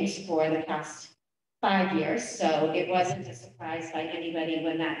evenings for the past 5 years. So it wasn't a surprise by anybody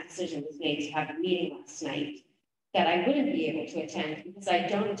when that decision was made to have a meeting last night that I wouldn't be able to attend because I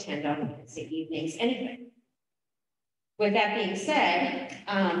don't attend on Wednesday evenings anyway. With that being said,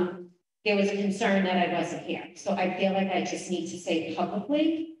 there was a concern that I wasn't here. So I feel like I just need to say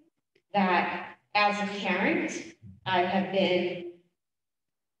publicly that as a parent, I have been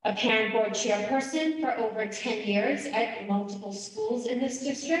a parent board chairperson for over 10 years at multiple schools in this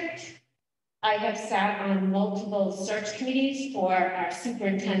district. I have sat on multiple search committees for our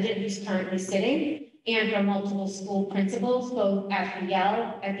superintendent who's currently sitting, and for multiple school principals, both at the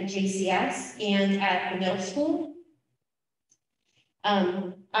Yale, at the JCS, and at the middle school.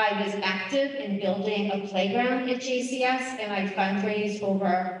 I was active in building a playground at JCS, and I fundraised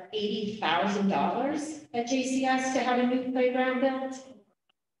over $80,000 at JCS to have a new playground built.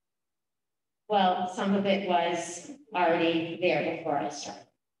 Well, some of it was already there before I started.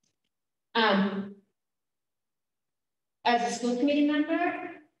 As a school committee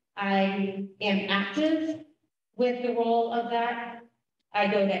member, I am active with the role of that. I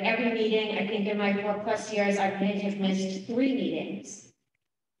go to every meeting. I think in my 4+ years, I may have missed 3 meetings.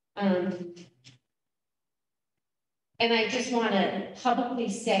 And I just want to publicly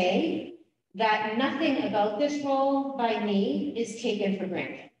say that nothing about this role by me is taken for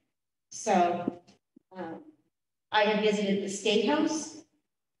granted. So I have visited the State House.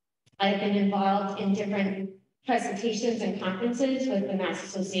 I've been involved in different presentations and conferences with the Mass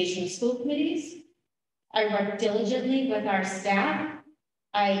Association of School Committees. I work diligently with our staff.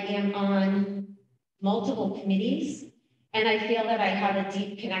 I am on multiple committees, and I feel that I have a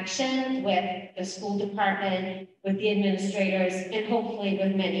deep connection with the school department, with the administrators, and hopefully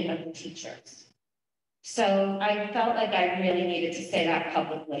with many of the teachers. So I felt like I really needed to say that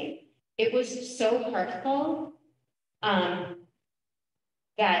publicly. It was so hurtful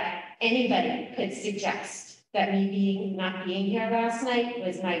that anybody could suggest that me not being here last night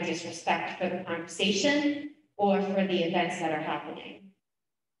was my disrespect for the conversation or for the events that are happening.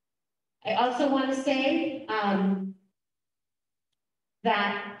 I also want to say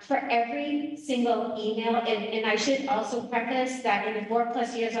that for every single email, and I should also preface that in the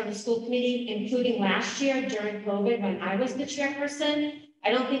 4+ years on the school committee, including last year during COVID when I was the chairperson, I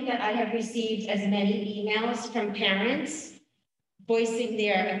don't think that I have received as many emails from parents voicing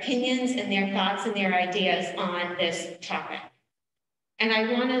their opinions and their thoughts and their ideas on this topic. And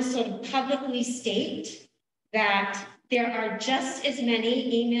I want to sort of publicly state that there are just as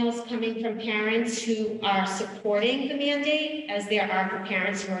many emails coming from parents who are supporting the mandate as there are for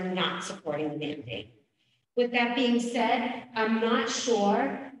parents who are not supporting the mandate. With that being said, I'm not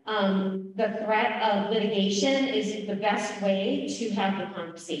sure the threat of litigation is the best way to have the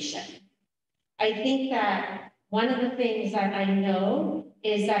conversation. I think that one of the things that I know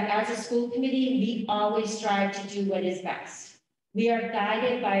is that as a school committee, we always strive to do what is best. We are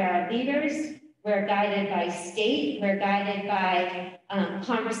guided by our leaders, we're guided by state, we're guided by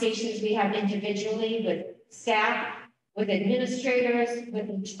conversations we have individually with staff, with administrators, with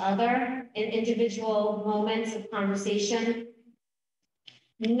each other in individual moments of conversation.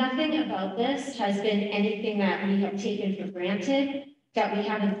 Nothing about this has been anything that we have taken for granted, that we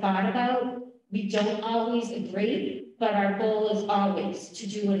haven't thought about. We don't always agree, but our goal is always to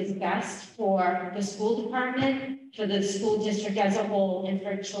do what is best for the school department, for the school district as a whole, and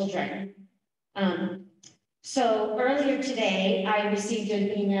for children. So earlier today, I received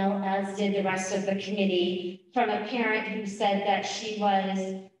an email, as did the rest of the committee, from a parent who said that she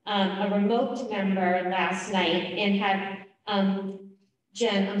was a remote member last night and had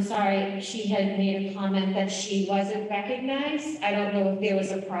Jen, I'm sorry, she had made a comment that she wasn't recognized. I don't know if there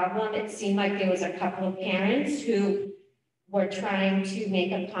was a problem. It seemed like there was a couple of parents who were trying to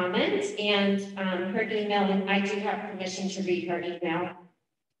make a comment, and her email, and I do have permission to read her email.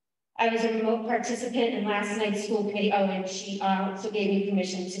 I was a remote participant in last night's school committee. Oh, and she also gave me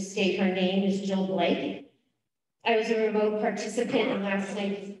permission to state her name is Jill Blake. I was a remote participant in last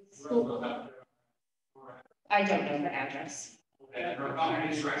night's school. I don't know her address. Yeah.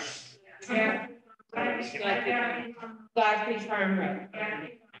 Godfrey Farm Road.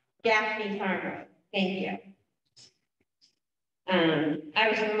 Gaffney Farm Road. Thank you. I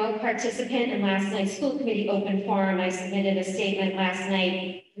was a remote participant in last night's school committee open forum. I submitted a statement last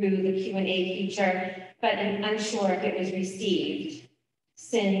night through the Q&A feature, but I'm unsure if it was received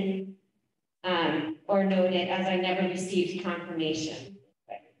or noted, as I never received confirmation.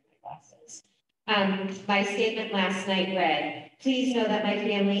 My statement last night read, please know that my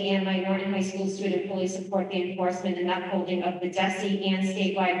family and my Norton High School student fully support the enforcement and upholding of the DESE and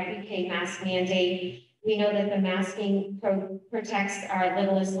statewide pre-K mask mandate. We know that the masking protects our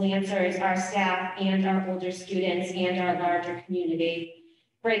littlest Lancers, our staff, and our older students, and our larger community.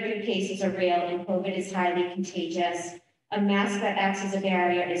 Breakthrough cases are real, and COVID is highly contagious. A mask that acts as a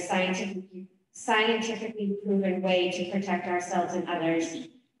barrier is scientifically proven way to protect ourselves and others.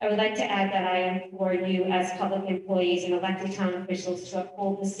 I would like to add that I implore you as public employees and elected town officials to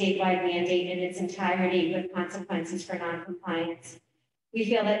uphold the statewide mandate in its entirety with consequences for noncompliance. We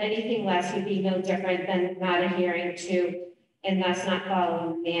feel that anything less would be no different than not adhering to and thus not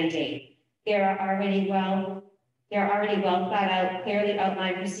following the mandate. There are already well thought out, clearly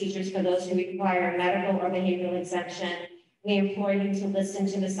outlined procedures for those who require medical or behavioral exemption. We implore you to listen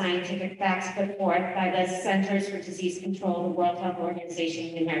to the scientific facts put forth by the Centers for Disease Control, the World Health Organization,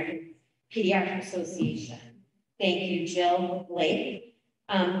 and the American Pediatric Association. Thank you, Jill Blake.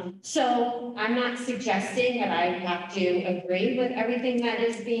 So I'm not suggesting that I have to agree with everything that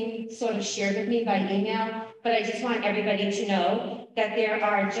is being sort of shared with me by email, but I just want everybody to know that there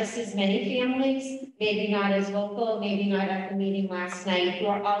are just as many families, maybe not as vocal, maybe not at the meeting last night, who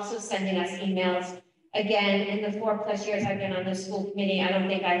are also sending us emails. Again, in the 4+ years I've been on the school committee, I don't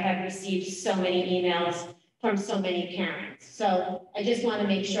think I have received so many emails from so many parents. So I just want to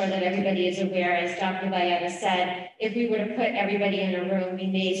make sure that everybody is aware, as Dr. Valletta said, if we were to put everybody in a room, we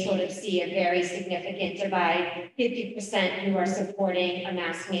may sort of see a very significant divide, 50% who are supporting a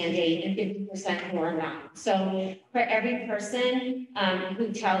mask mandate and 50% who are not. So for every person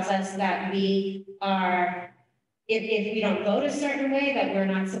who tells us that we are, if we don't vote a certain way, that we're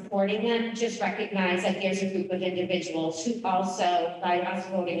not supporting them, just recognize that there's a group of individuals who also, by us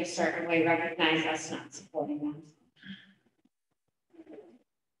voting a certain way, recognize us not supporting them.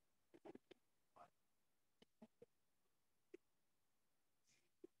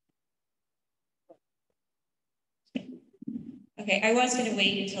 Okay, I was going to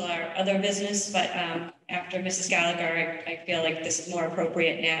wait until our other business, but after Mrs. Gallagher, I feel like this is more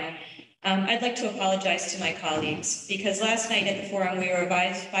appropriate now. I'd like to apologize to my colleagues because last night at the forum, we were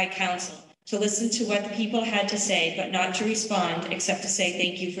advised by council to listen to what the people had to say, but not to respond except to say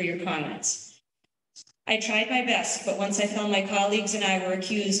thank you for your comments. I tried my best, but once I found my colleagues and I were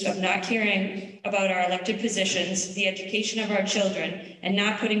accused of not caring about our elected positions, the education of our children, and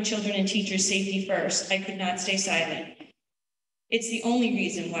not putting children and teachers' safety first, I could not stay silent. It's the only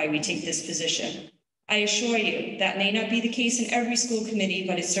reason why we take this position. I assure you that may not be the case in every school committee,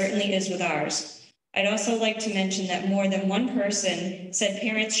 but it certainly is with ours. I'd also like to mention that more than one person said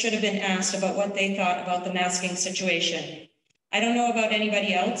parents should have been asked about what they thought about the masking situation. I don't know about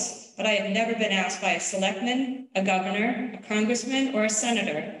anybody else, but I have never been asked by a selectman, a governor, a congressman, or a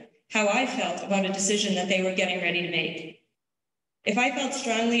senator how I felt about a decision that they were getting ready to make. If I felt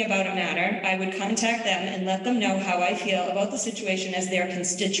strongly about a matter, I would contact them and let them know how I feel about the situation as their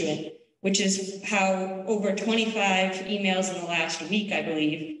constituent, which is how over 25 emails in the last week, I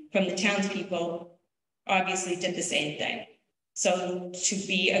believe, from the townspeople obviously did the same thing. So to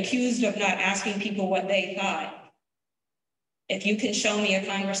be accused of not asking people what they thought, if you can show me a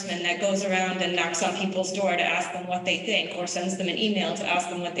congressman that goes around and knocks on people's door to ask them what they think or sends them an email to ask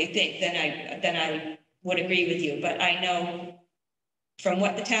them what they think, then I would agree with you. But I know from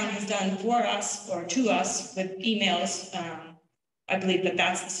what the town has done for us or to us with emails, I believe that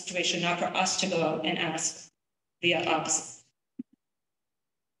that's the situation, not for us to go out and ask the opposite.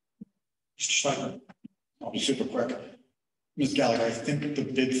 Mr. Schleifer. I'll be super quick. Ms. Gallagher, I think the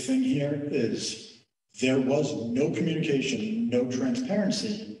big thing here is there was no communication, no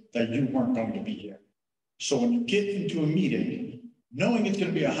transparency that you weren't going to be here. So when you get into a meeting, knowing it's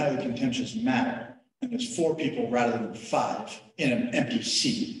going to be a highly contentious matter, and there's 4 people rather than 5 in an empty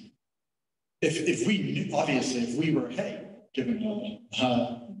seat. If we knew, obviously, if we were, hey, given,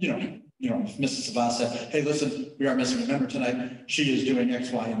 if Mrs. Savas said, hey, listen, we are missing a member tonight. She is doing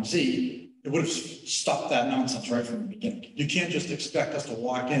X, Y, and Z. It would have stopped that nonsense right from the beginning. You can't just expect us to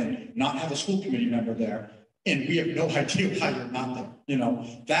walk in, not have a school committee member there, and we have no idea why you're not there.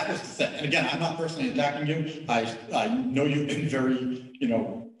 That was the thing. And again, I'm not personally attacking you. I know you've been very,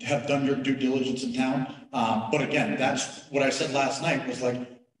 have done your due diligence in town. But again, that's what I said last night was like,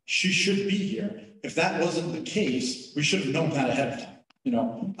 she should be here. If that wasn't the case, we should have known that ahead of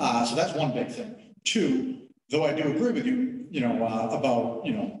time, so that's one big thing. 2, though I do agree with you, about,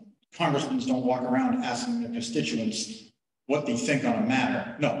 congressmen don't walk around asking their constituents what they think on a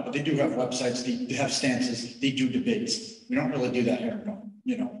matter. No, but they do have websites, they have stances, they do debates. We don't really do that here.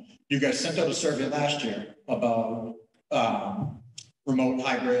 You guys sent out a survey last year about, remote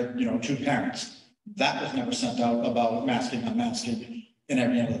hybrid, 2 parents. That was never sent out about masking, unmasking, and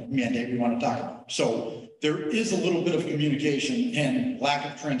every other mandate we want to talk about. So there is a little bit of communication and lack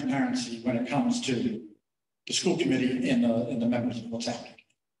of transparency when it comes to the school committee and the members of what's happening.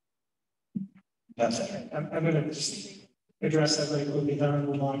 That's it. I'm going to just address that very quickly, then and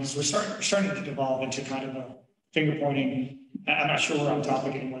move on, because we're starting to devolve into kind of a finger pointing. I'm not sure we're on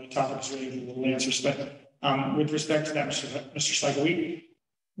topic anymore. The topic is really the little answers, but with respect to that, Mr. Schleifer,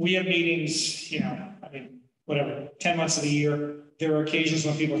 we have meetings, 10 months of the year. There are occasions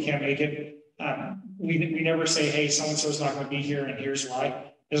when people can't make it. We never say, hey, so-and-so is not going to be here, and here's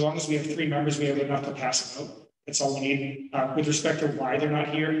why. As long as we have 3 members, we have enough to pass a vote. That's all we need. With respect to why they're not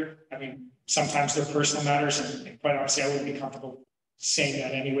here, sometimes they're personal matters, and quite honestly, I wouldn't be comfortable saying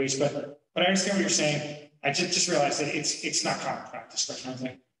that anyways, but I understand what you're saying. I just realized that it's not common practice, quite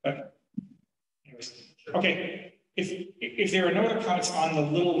frankly. But anyways, okay. If there are no other comments on the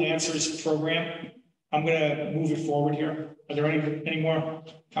Little Answers program, I'm going to move it forward here. Are there any more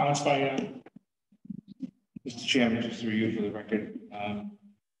comments by? Mr. Chairman, just to review for the record,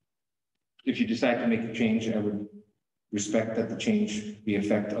 if you decide to make the change, I would respect that the change be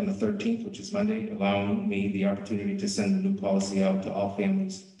effect on the 13th, which is Monday, allowing me the opportunity to send the new policy out to all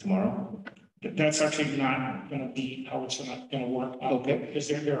families tomorrow. That's actually not going to be how it's going to work. Okay. Because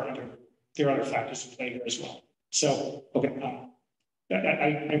they're under there are other factors at play here as well. So, okay,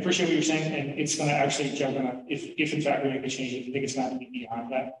 I appreciate what you're saying, and it's gonna actually, Joe, if in fact we make a change, I think it's gonna be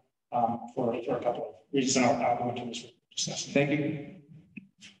beyond that, for a couple of reasons, and I'll go into this discussion. Thank you.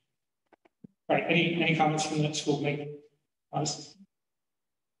 All right, any comments from the school committee? Honest?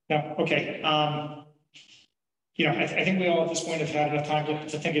 No, okay, you know, I think we all at this point have had enough time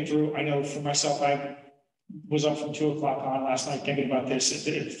to think it through. I know for myself, I was up from 2 o'clock on last night thinking about this.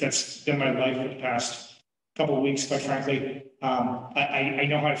 That's been my life for the past couple of weeks, quite frankly. I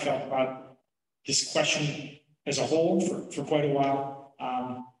know how I felt about this question as a whole for quite a while.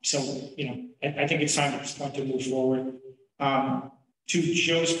 So, you know, I think it's time at this point to move forward. To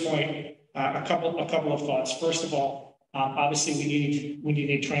Joe's point, a couple of thoughts. First of all, obviously we need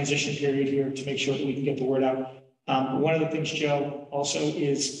a transition period here to make sure that we can get the word out. One of the things, Joe, also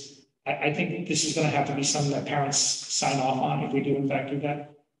is I think this is going to have to be something that parents sign off on if we do in fact do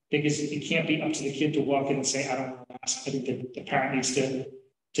that, because it can't be up to the kid to walk in and say, I don't wear a mask. I think the parent needs to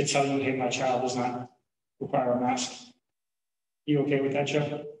tell you, hey, my child does not require a mask. You okay with that,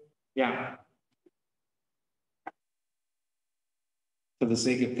 Joe? Yeah. For the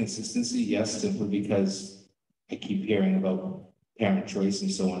sake of consistency, yes, simply because I keep hearing about parent choice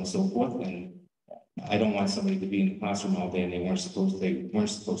and so on and so forth, and I don't want somebody to be in the classroom all day and they weren't supposed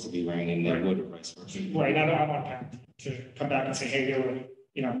to be wearing, and they would, or vice versa. Right. I don't want a parent to come back and say, hey, they were,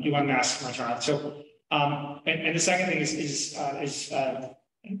 you know, you unmasked my child. So, and the second thing is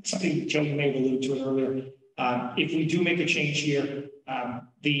something Joe, you may have alluded to it earlier. If we do make a change here,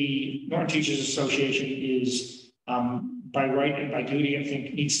 the Norton Teachers Association is, by right and by duty, I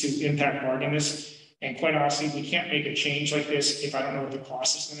think, needs to impact bargain this. And quite honestly, we can't make a change like this if I don't know what the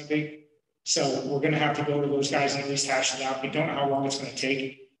cost is going to be. So we're going to have to go to those guys and at least hash it out. We don't know how long it's going to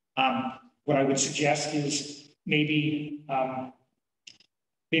take. What I would suggest is maybe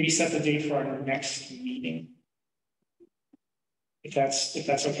set the date for our next meeting, if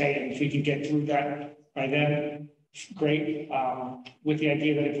that's okay, and if we can get through that by then, great. With the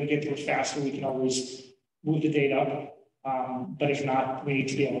idea that if we get through it faster, we can always move the date up. But if not, we need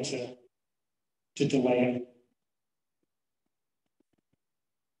to be able to delay it.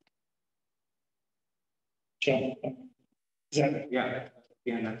 Joe, is that? Yeah,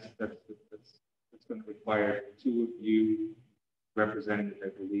 again, that's going to require 2 of you representing, I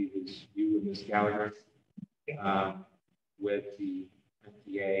believe, is you and Ms. Gallagher, with the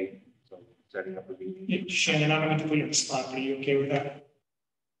FDA, so setting up a meeting. Yeah, Shannon, I'm going to put you on the spot. Are you okay with that?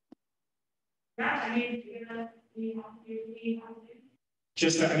 Yeah, I mean, we have to.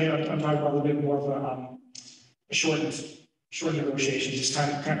 Just, I mean, I'm talking about a little bit more of a short negotiation, just time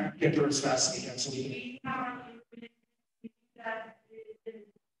to kind of get through it as fast as we can. So we That is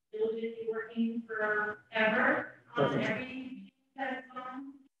diligently working forever on every that's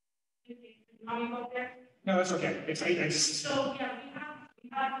on. No, that's okay. It's I just. So yeah, we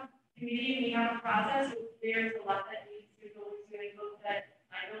have a committee, we have a process. There's a lot that needs to go into it, that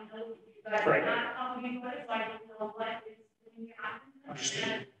I don't know. You guys are not helping with it, so I don't know what is going to happen.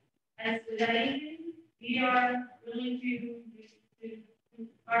 And as with anything, we are willing to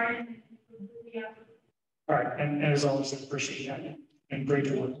pardon completely up. All right, and as always, I appreciate that and great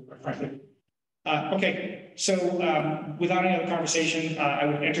work, frankly. Okay, so without any other conversation, I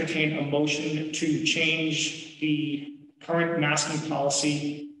would entertain a motion to change the current masking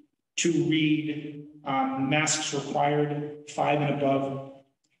policy to read masks required 5 and above,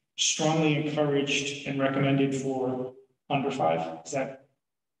 strongly encouraged and recommended for under 5. Is that?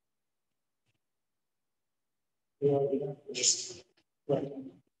 Just right.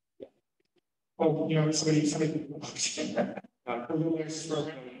 Oh, you know, somebody.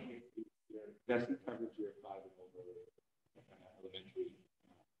 That's the coverage year 5 and over elementary,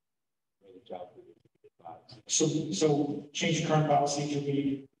 early childhood. So change the current policy to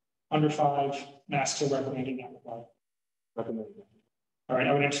be under 5, masks are recommended, not required. Recommended. All right,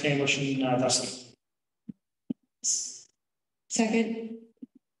 I would entertain a motion, Dustin. Second.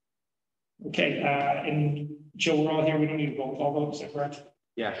 Okay, and Joe, we're all here. We don't need a roll call vote, is that correct?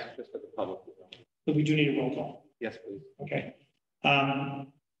 Yes, just for the public. But we do need a roll call. Yes, please. Okay.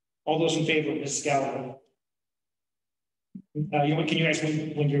 All those in favor, Mrs. Gallagher? Can you ask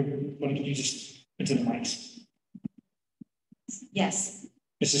when you just into the mics? Yes.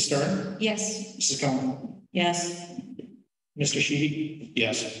 Mrs. Stern? Yes. Mrs. Cohen? Yes. Mr. Sheedy?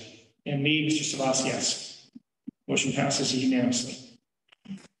 Yes. And me, Mr. Savas, yes. Motion passes unanimously.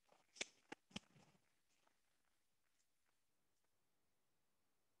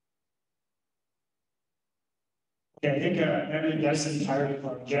 Okay, I think that's the entirety of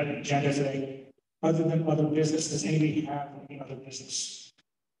our agenda today. Other than other business, does anybody have any other business?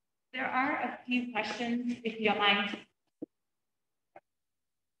 There are a few questions, if you don't mind.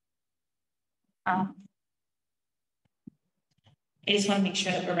 I just want to make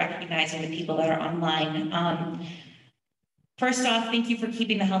sure that we're recognizing the people that are online. First off, thank you for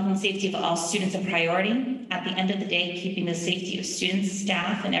keeping the health and safety of all students a priority. At the end of the day, keeping the safety of students,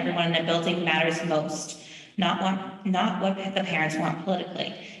 staff, and everyone in the building matters most, not what the parents want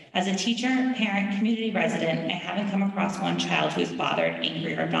politically. As a teacher, parent, community resident, I haven't come across one child who is bothered,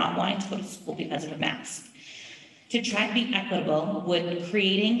 angry, or not wanting to go to school because of a mask. To try to be equitable, would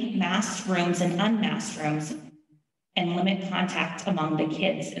creating masked rooms and unmasked rooms and limit contact among the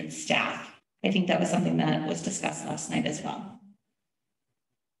kids and staff. I think that was something that was discussed last night as well.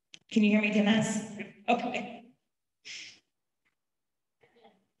 Can you hear me, Dennis? Okay.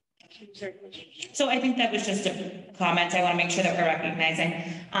 So I think that was just a comment. I want to make sure that we're recognizing.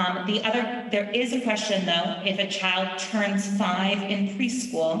 There is a question though, if a child turns 5 in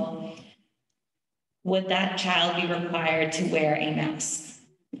preschool, would that child be required to wear a mask?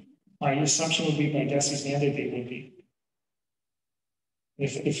 My assumption would be by DESE's mandate, they would be.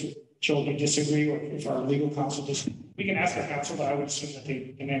 If children disagree, or if our legal counsel disagree, we can ask our counsel, but I would assume that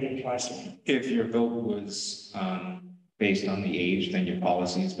the mandate applies to them. If your vote was based on the age, then your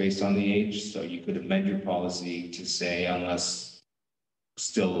policy is based on the age. So you could amend your policy to say unless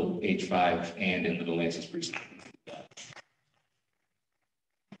still age 5 and in Little Lance's preschool.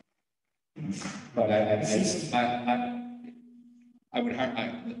 But I would,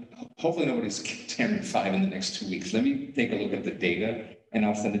 hopefully nobody's turning 5 in the next 2 weeks. Let me take a look at the data and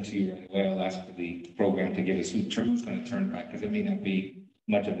I'll send it to you right away. I'll ask for the program to give us who's going to turn back, because it may not be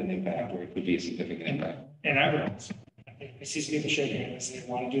much of an impact, or it could be a significant impact. And I would also, I see some people shaking hands, they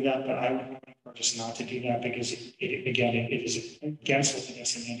want to do that, but I would prefer just not to do that, because it is against what the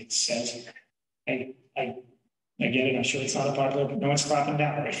DESE mandate says. I get it, I'm sure it's not a popular, but no one's clapping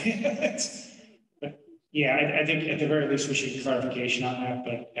down, right? But yeah, I think at the very least we should get clarification on that,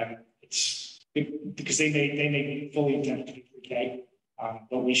 but it's because they may fully intend to be 3K,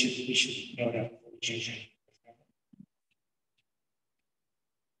 but we should know that before we change it.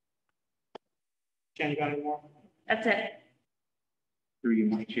 Jen, you got any more? That's it. Through you,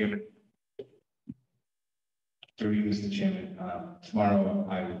 Mr. Chairman. Through you, Mr. Chairman. Tomorrow,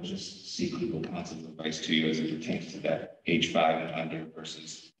 I will just seek legal counsel's advice to you as it pertains to that age 5 and under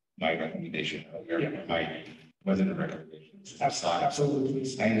versus my recommendation. My wasn't a recommendation. Absolutely.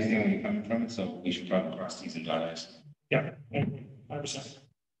 I understand where you're coming from, so we should probably cross T's and dot I's. Yeah, 100%.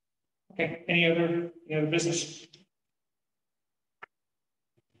 Okay, any other business?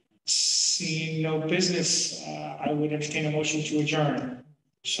 Seeing no business, I would entertain a motion to adjourn.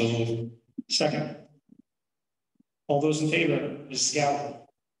 So, second. All those in favor, Mrs. Galvin?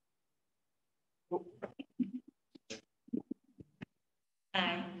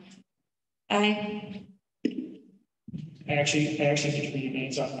 Aye. I actually need to read your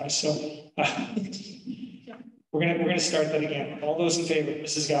names off. So we're gonna start that again. All those in favor,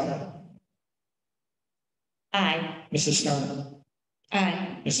 Mrs. Galvin? Aye. Mrs. Stern?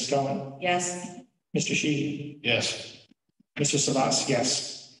 Aye. Mrs. Cohen? Yes. Mr. Sheedy? Yes. Mr. Savas?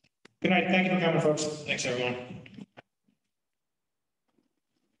 Yes. Good night. Thank you for coming, folks. Thanks, everyone.